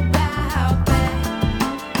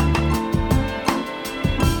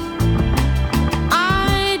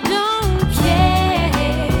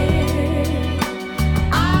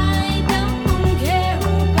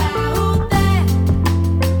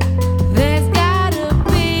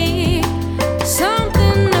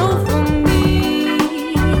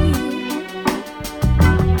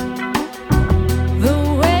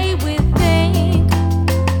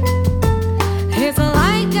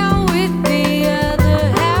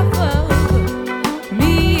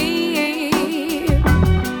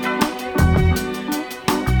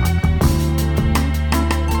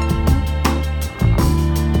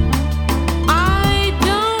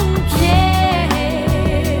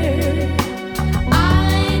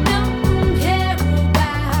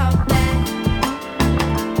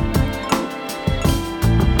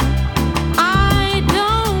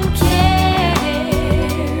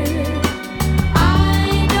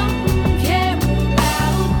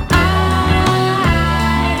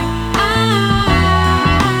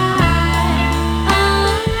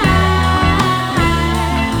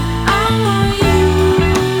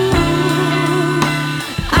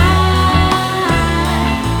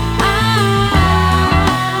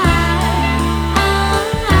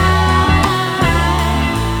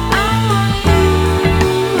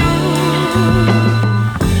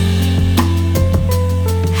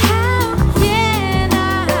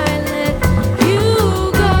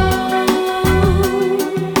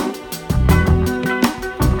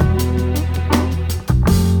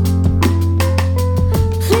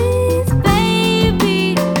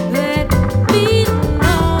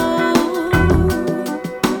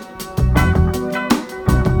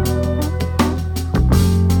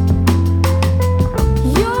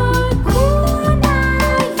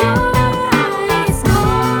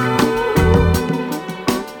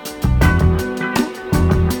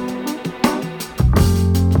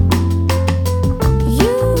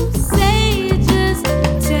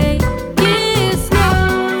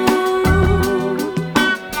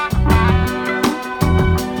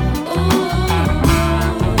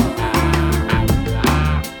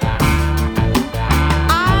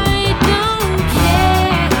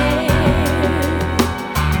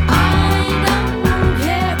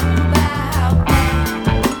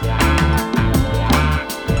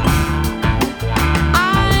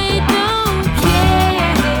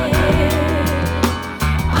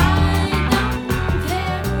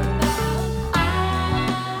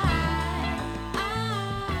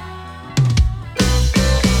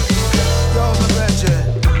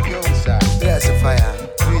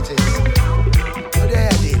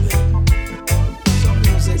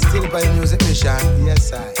vibration.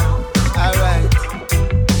 Yes, alright.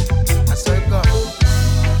 I saw it go.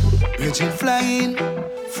 Rachel flying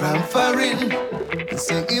from foreign. He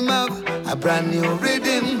sing him up a brand new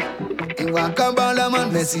rhythm. In Wakabala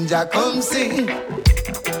man messenger come sing.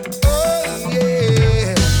 Oh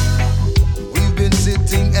yeah. We've been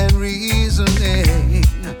sitting and reasoning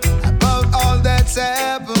about all that's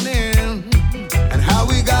happening and how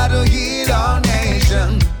we gotta heal our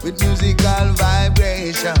nation with musical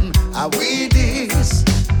vibration. Are we this?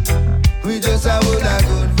 We just have all the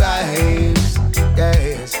good vibes.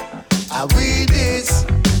 Yes. Are we this?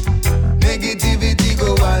 Negativity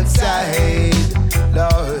go one side,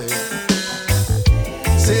 Lord.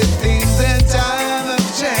 Say things and time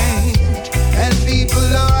have changed, and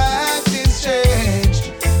people are acting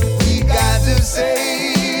strange. We got to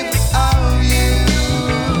save our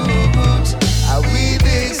youth. Are we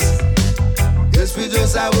this? Yes, we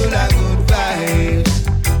just have all the good vibes,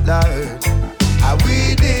 Lord. Are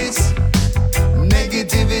we this?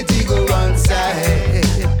 Negativity go one side.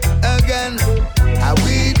 Again, are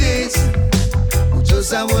we this? We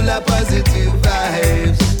just have all the positive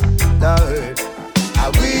vibes, Lord.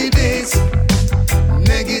 Are we this?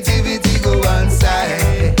 Negativity go one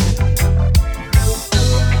side.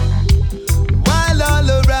 While all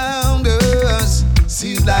around us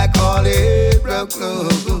seems like all it broke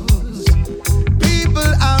close.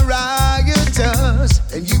 People are riotous,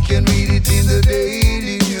 and you can read it in the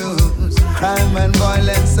daily news. Crime and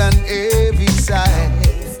violence on every side,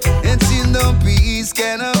 and still no peace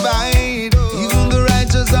can abide. Even the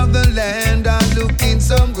righteous of the land are looking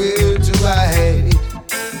somewhere to hide.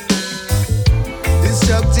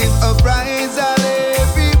 Destructive uprising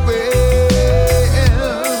everywhere.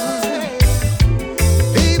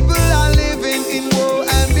 People are living in war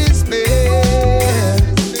and despair.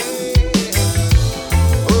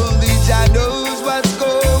 Only Jah knows what's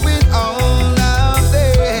going on out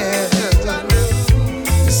there.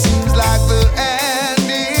 It seems like the end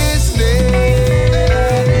is near.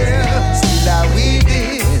 Still are we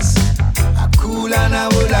this? A cool and a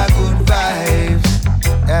whole a good vibes.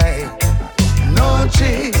 Hey. No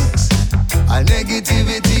tricks, our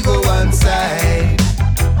negativity go one side.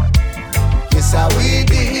 Yes, how we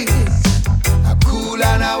this, a cool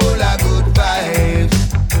and a whole a good vibes.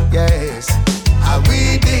 Yes, how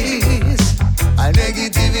we this, our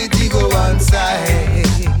negativity go one side.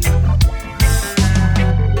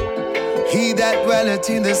 He that dwelleth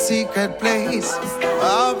in the secret place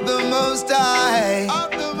of the Most High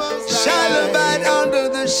shall abide under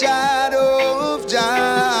the shadow of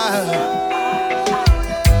Jah.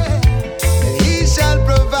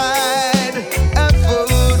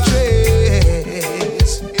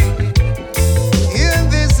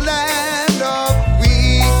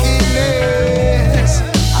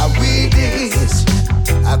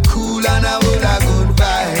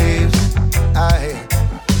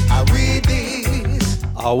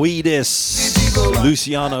 Are we this?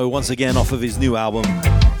 Luciano once again off of his new album.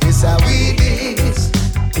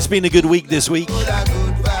 It's been a good week this week.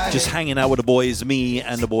 Just hanging out with the boys, me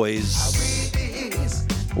and the boys.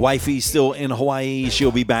 Wifey's still in Hawaii.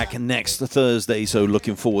 She'll be back next Thursday, so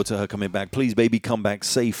looking forward to her coming back. Please, baby, come back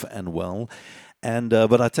safe and well. And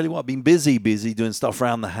but I tell you what, I've been busy doing stuff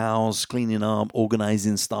around the house, cleaning up,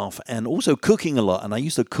 organizing stuff, and also cooking a lot. And I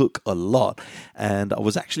used to cook a lot. And I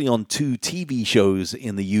was actually on 2 TV shows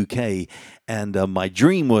in the UK. And my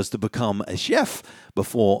dream was to become a chef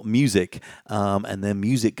before music. And then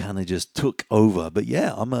music kind of just took over. But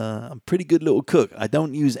yeah, I'm a pretty good little cook. I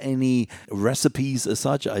don't use any recipes as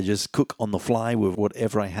such. I just cook on the fly with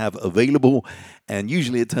whatever I have available. And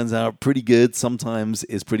usually it turns out pretty good. Sometimes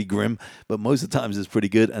it's pretty grim, but most of the times it's pretty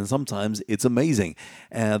good. And sometimes it's amazing.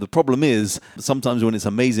 The problem is, sometimes when it's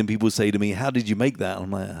amazing, people say to me, how did you make that? And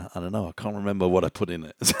I'm like, I don't know. I can't remember what I put in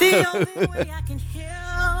it.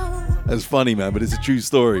 That's funny, man, but it's a true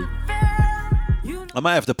story. I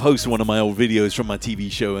might have to post one of my old videos from my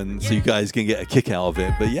TV show and so you guys can get a kick out of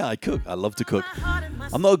it. But yeah, I cook. I love to cook.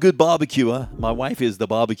 I'm not a good barbecuer. My wife is the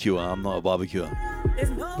barbecuer. I'm not a barbecuer.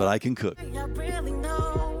 But I can cook.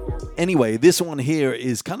 Anyway, this one here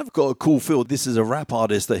is kind of got a cool feel. This is a rap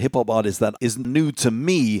artist, a hip-hop artist that is new to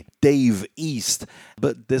me, Dave East.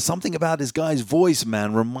 But there's something about this guy's voice,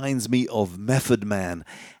 man, reminds me of Method Man.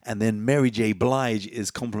 And then Mary J. Blige is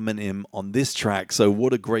complimenting him on this track. So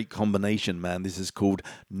what a great combination, man. This is called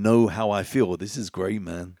Know How I Feel. This is great,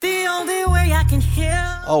 man. The only way I can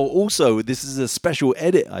hear. Oh, also, this is a special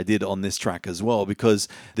edit I did on this track as well, because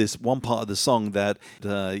this one part of the song that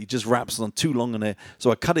he just raps on too long on it. So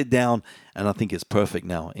I cut it down, and I think it's perfect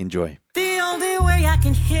now. Enjoy. The only way I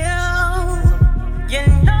can heal. You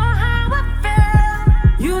know how I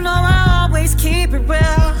feel. You know I always always keep it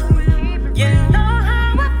real. You know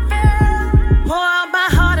how I feel. Pour out my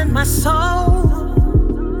heart and my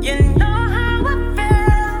soul. You know how I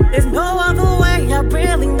feel. There's no other way, I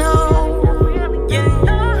really know. You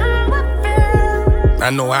know how I feel. I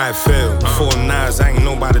know how it feel. Before Nas, I ain't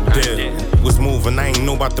know about the deal. Was moving, I ain't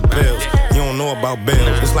know about the bills. You don't know about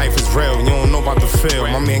bills. This life is real, you don't know about the feel.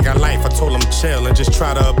 My man got life, I told him chill and just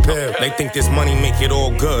try to appeal. They think this money make it all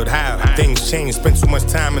good. How? Things change, spend too much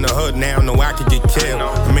time in the hood now. Know I could get killed.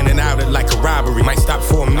 I'm in and out it like a robbery. Might stop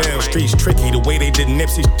for a meal. Streets tricky, the way they did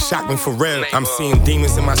Nipsey shocked me for real. I'm seeing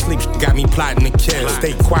demons in my sleep, got me plotting to kill.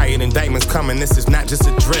 Stay quiet, indictments coming, this is not just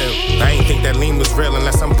a drill. I ain't think that lean was real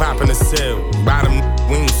unless I'm popping a seal. Bottom,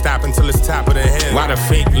 we ain't stop until it's top of the hill. Why the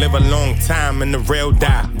fake live a long time and the real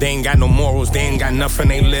die? They ain't got no morals, they ain't got nothing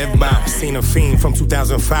they live by. Seen a fiend from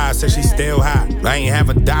 2005, said she still hot. I ain't have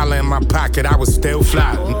 $1 in my pocket, I was still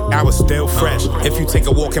fly. I was still fresh. If you take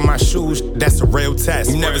a walk in my shoes, that's a real test.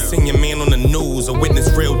 You never seen your man on the news or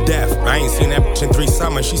witness real death. I ain't seen that bitch in 3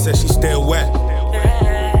 summers, she said she still wet.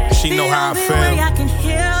 She know how I feel. I can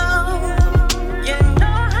heal. You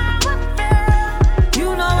know how I feel.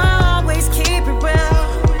 You know I always keep it real.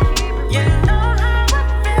 You know how I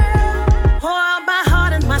feel. Pour out my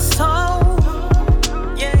heart and my soul.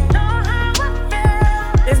 You know how I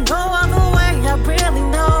feel. There's no other way, I really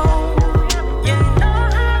know. You know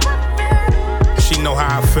how I feel. She know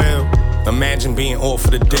how I feel. Imagine being all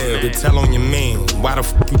for the deal. To tell on your man, why the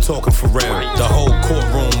f you talking for real? The whole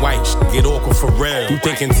courtroom white get awkward for real. You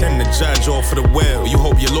think intend to judge all for the will. You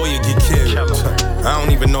hope your lawyer get killed. I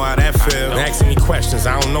don't even know how that feel. Asking me questions,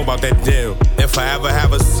 I don't know about that deal. If I ever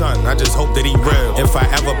have a son, I just hope that he real. If I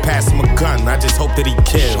ever pass him a gun, I just hope that he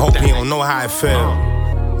kill. Hope he don't know how I feel.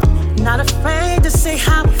 Not afraid to say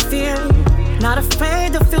how I feel. Not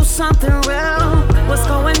afraid to feel something real. What's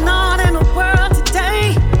going on in the world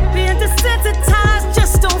today? Being desensitized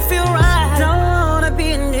just don't feel right. Don't wanna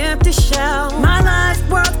be an empty shell. My life's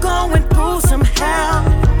worth going through some hell.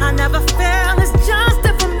 I never fail, it's just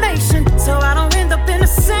information, so I don't end up in the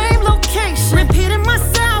same location. Repeating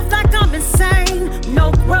myself like I'm insane.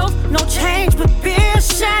 No growth, no change, but be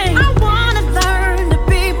ashamed. I wanna learn to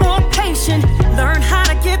be more patient. Learn how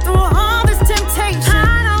to get through all this temptation.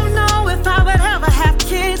 I don't know if I would ever have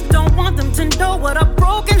kids. Don't want them to know what a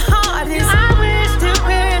broken heart is. I wish to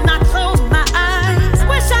when I close my eyes.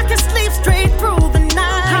 Wish I could sleep straight through the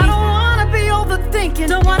night. I don't wanna be overthinking.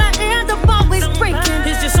 Don't wanna end up always breaking.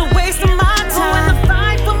 It's just a waste of my time. Oh, when the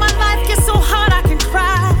fight for my life gets so hard I can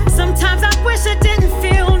cry. Sometimes I wish I didn't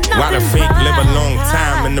feel nothing. Why the fake live a long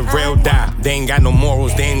time and the real die? They ain't got no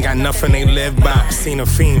morals, they ain't got nothing they live by. Seen a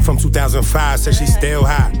fiend from 2005, said she still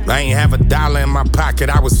hot. I ain't have $1 in my pocket,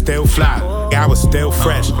 I was still fly. I was still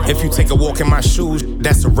fresh. If you take a walk in my shoes,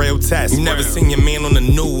 that's a real test. You never seen your man on the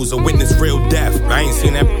news or witness real death. I ain't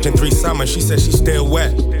seen that bitch in 3 summers, she said she still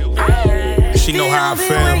wet. She know how I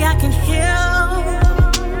feel. I can heal.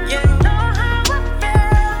 You know how I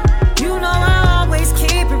feel. You know I always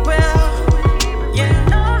keep it real. You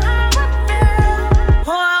know how I feel.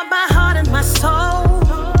 Pour out my heart and my soul.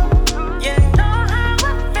 You know how I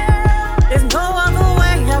feel. There's no other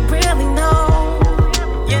way, I really know.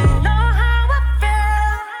 You know how I feel.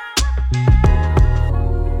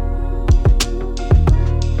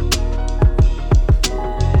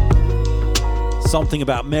 Something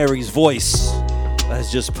about Mary's voice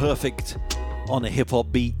that's just perfect on a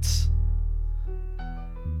hip-hop beat.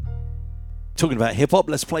 Talking about hip-hop,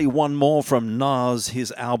 let's play one more from Nas.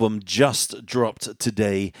 His album just dropped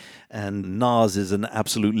today, and Nas is an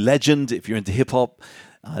absolute legend. If you're into hip-hop,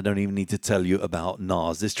 I don't even need to tell you about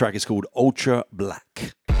Nas. This track is called Ultra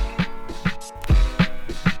Black.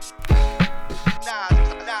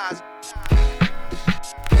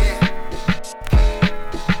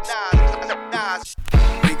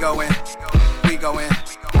 We going.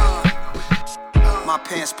 My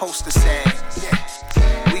pants poster sad.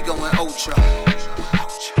 We going ultra.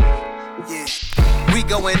 Yeah. We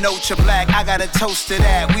going ultra black. I got a toast to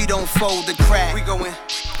that. We don't fold the crack. We going.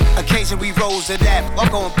 Occasion we rose to that. I'm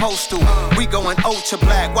going postal. We going ultra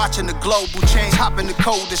black. Watching the global change. Hopping the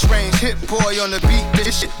coldest range. Hit boy on the beat.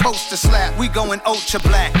 This shit poster slap. We going ultra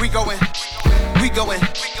black. We going.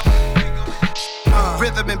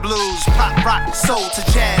 Rhythm and blues, pop, rock, soul to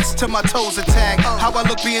jazz, till my toes attack. How I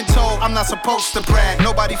look being told, I'm not supposed to brag.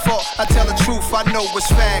 Nobody fault, I tell the truth, I know it's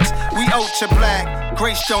facts. We ultra black,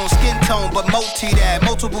 gray stone, skin tone, but multi that.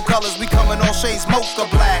 Multiple colors, we coming all shades, mocha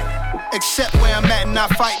black. Except where I'm at and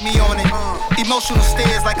not fight me on it. Emotional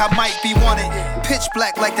stares like I might be wanted. Pitch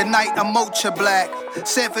black like the night I'm Mocha black.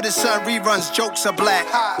 Sanford and Son reruns, jokes are black.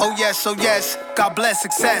 Oh yes, God bless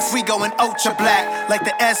success. We going ultra black like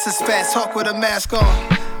the S is fast. Talk with a mask on,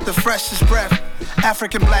 the freshest breath.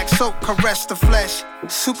 African black soap, caress the flesh.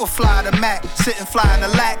 Superfly the Mac, sitting fly in the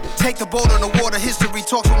lack. Take the boat on the water, history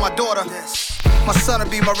talks with my daughter. My son'll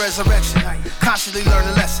be my resurrection. Constantly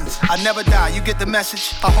learning lessons. I never die, you get the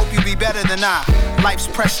message. I hope you be better than I. Life's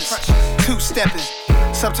precious. Two-stepping.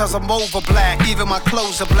 Sometimes I'm over black, even my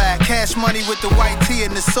clothes are black. Cash money with the white tee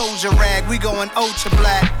and the soldier rag. We going ultra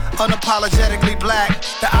black, unapologetically black.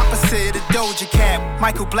 The opposite of Doja Cat,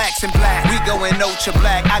 Michael Black's in black. We going ultra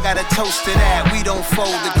black, I got a toast to that. We don't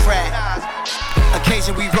fold the crack.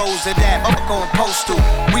 Occasion we rose to that, up going postal.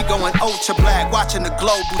 We going ultra black, watching the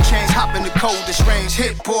global change. Hop in the coldest range,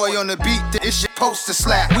 hit boy on the beat, this shit poster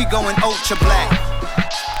slap. We going ultra black.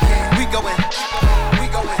 We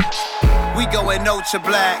going ultra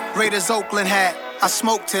black. Raiders Oakland hat, I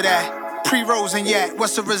smoke to that. Pre-rolls and yak,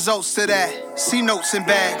 what's the results to that? C notes and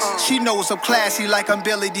bags. She knows I'm classy like I'm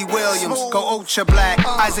Billy D. Williams. Go ultra black.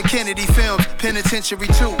 Isaac Kennedy films, Penitentiary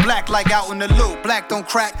 2. Black like out in the loop. Black don't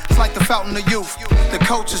crack, it's like the fountain of youth. The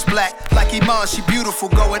coach is black, like Iman, she beautiful,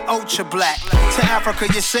 going ultra black. To Africa,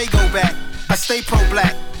 you say go back. I stay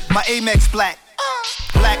pro-black, my Amex black.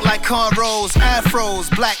 Black like cornrows, afros,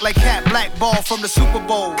 black like Cat, black ball from the Super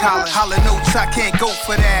Bowl. Colin, holla notes, I can't go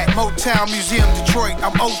for that. Motown Museum, Detroit,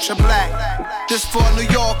 I'm ultra black. This for New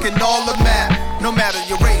York and all the map. No matter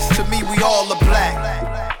your race, to me we all are black.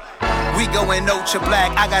 We going ultra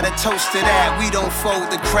black, I got a toast to that. We don't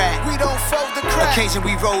fold the crack. We don't fold the crack. Occasion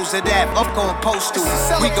we rose to that, up going postal.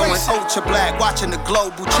 We going ultra black, watching the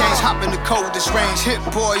global change. Hop in the coldest range, hit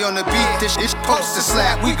boy on the beat, this is poster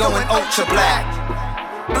slap. We going ultra black.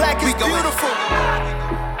 Black is beautiful.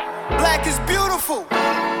 Black is beautiful.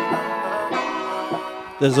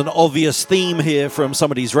 There's an obvious theme here from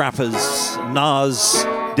some of these rappers. Nas,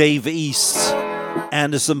 Dave East,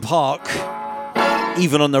 Anderson .Paak.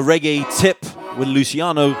 Even on the reggae tip with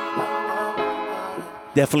Luciano.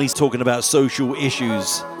 Definitely talking about social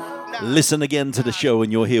issues. Listen again to the show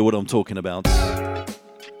and you'll hear what I'm talking about. But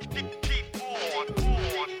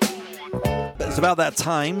it's about that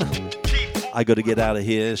time. I got to get out of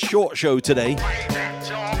here. Short show today.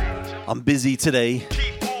 I'm busy today.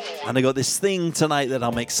 And I got this thing tonight that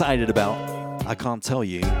I'm excited about. I can't tell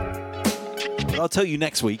you. But I'll tell you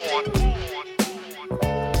next week.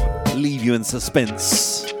 Leave you in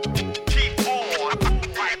suspense.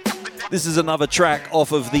 This is another track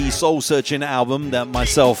off of the Soul Searching album that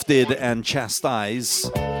myself did and Chastise.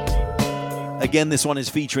 Again, this one is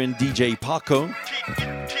featuring DJ Paco.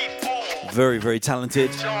 Very, very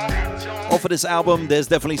talented. Off of this album, there's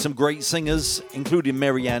definitely some great singers, including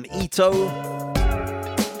Marianne Ito.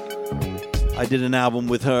 I did an album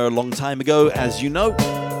with her a long time ago, as you know.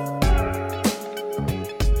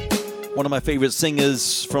 One of my favorite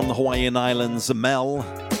singers from the Hawaiian Islands, Mel.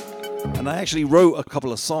 And I actually wrote a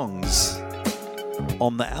couple of songs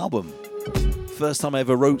on the album. First time I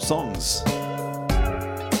ever wrote songs.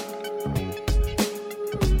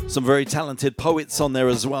 Some very talented poets on there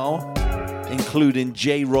as well, including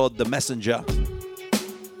J-Rod the Messenger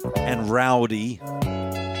and Rowdy.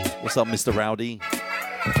 What's up, Mr. Rowdy?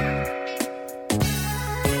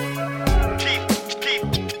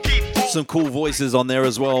 Some cool voices on there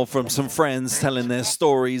as well from some friends telling their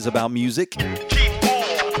stories about music.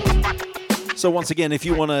 So once again, if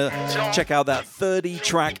you want to check out that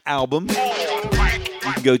 30-track album,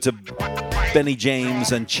 you can go to Benny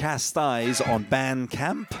James and Chastise on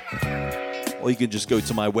Bandcamp, or you can just go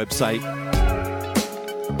to my website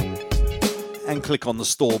and click on the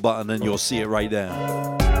store button and you'll see it right there.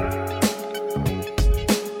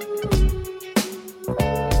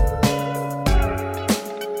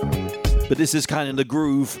 But this is kind of the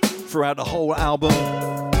groove throughout the whole album.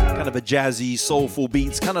 Kind of a jazzy, soulful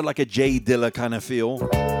beats, kind of like a Jay Dilla kind of feel.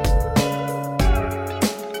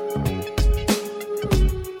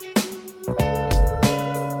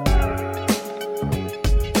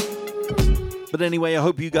 But anyway, I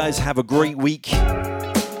hope you guys have a great week.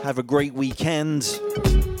 Have a great weekend.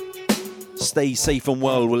 Stay safe and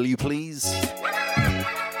well, will you please?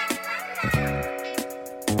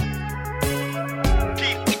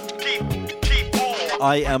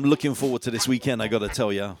 I am looking forward to this weekend, I gotta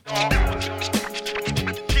tell ya.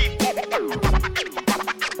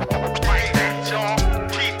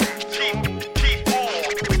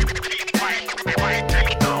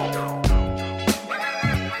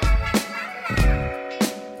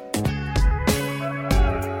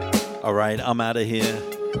 All right, I'm out of here.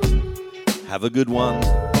 Have a good one.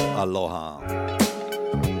 Aloha.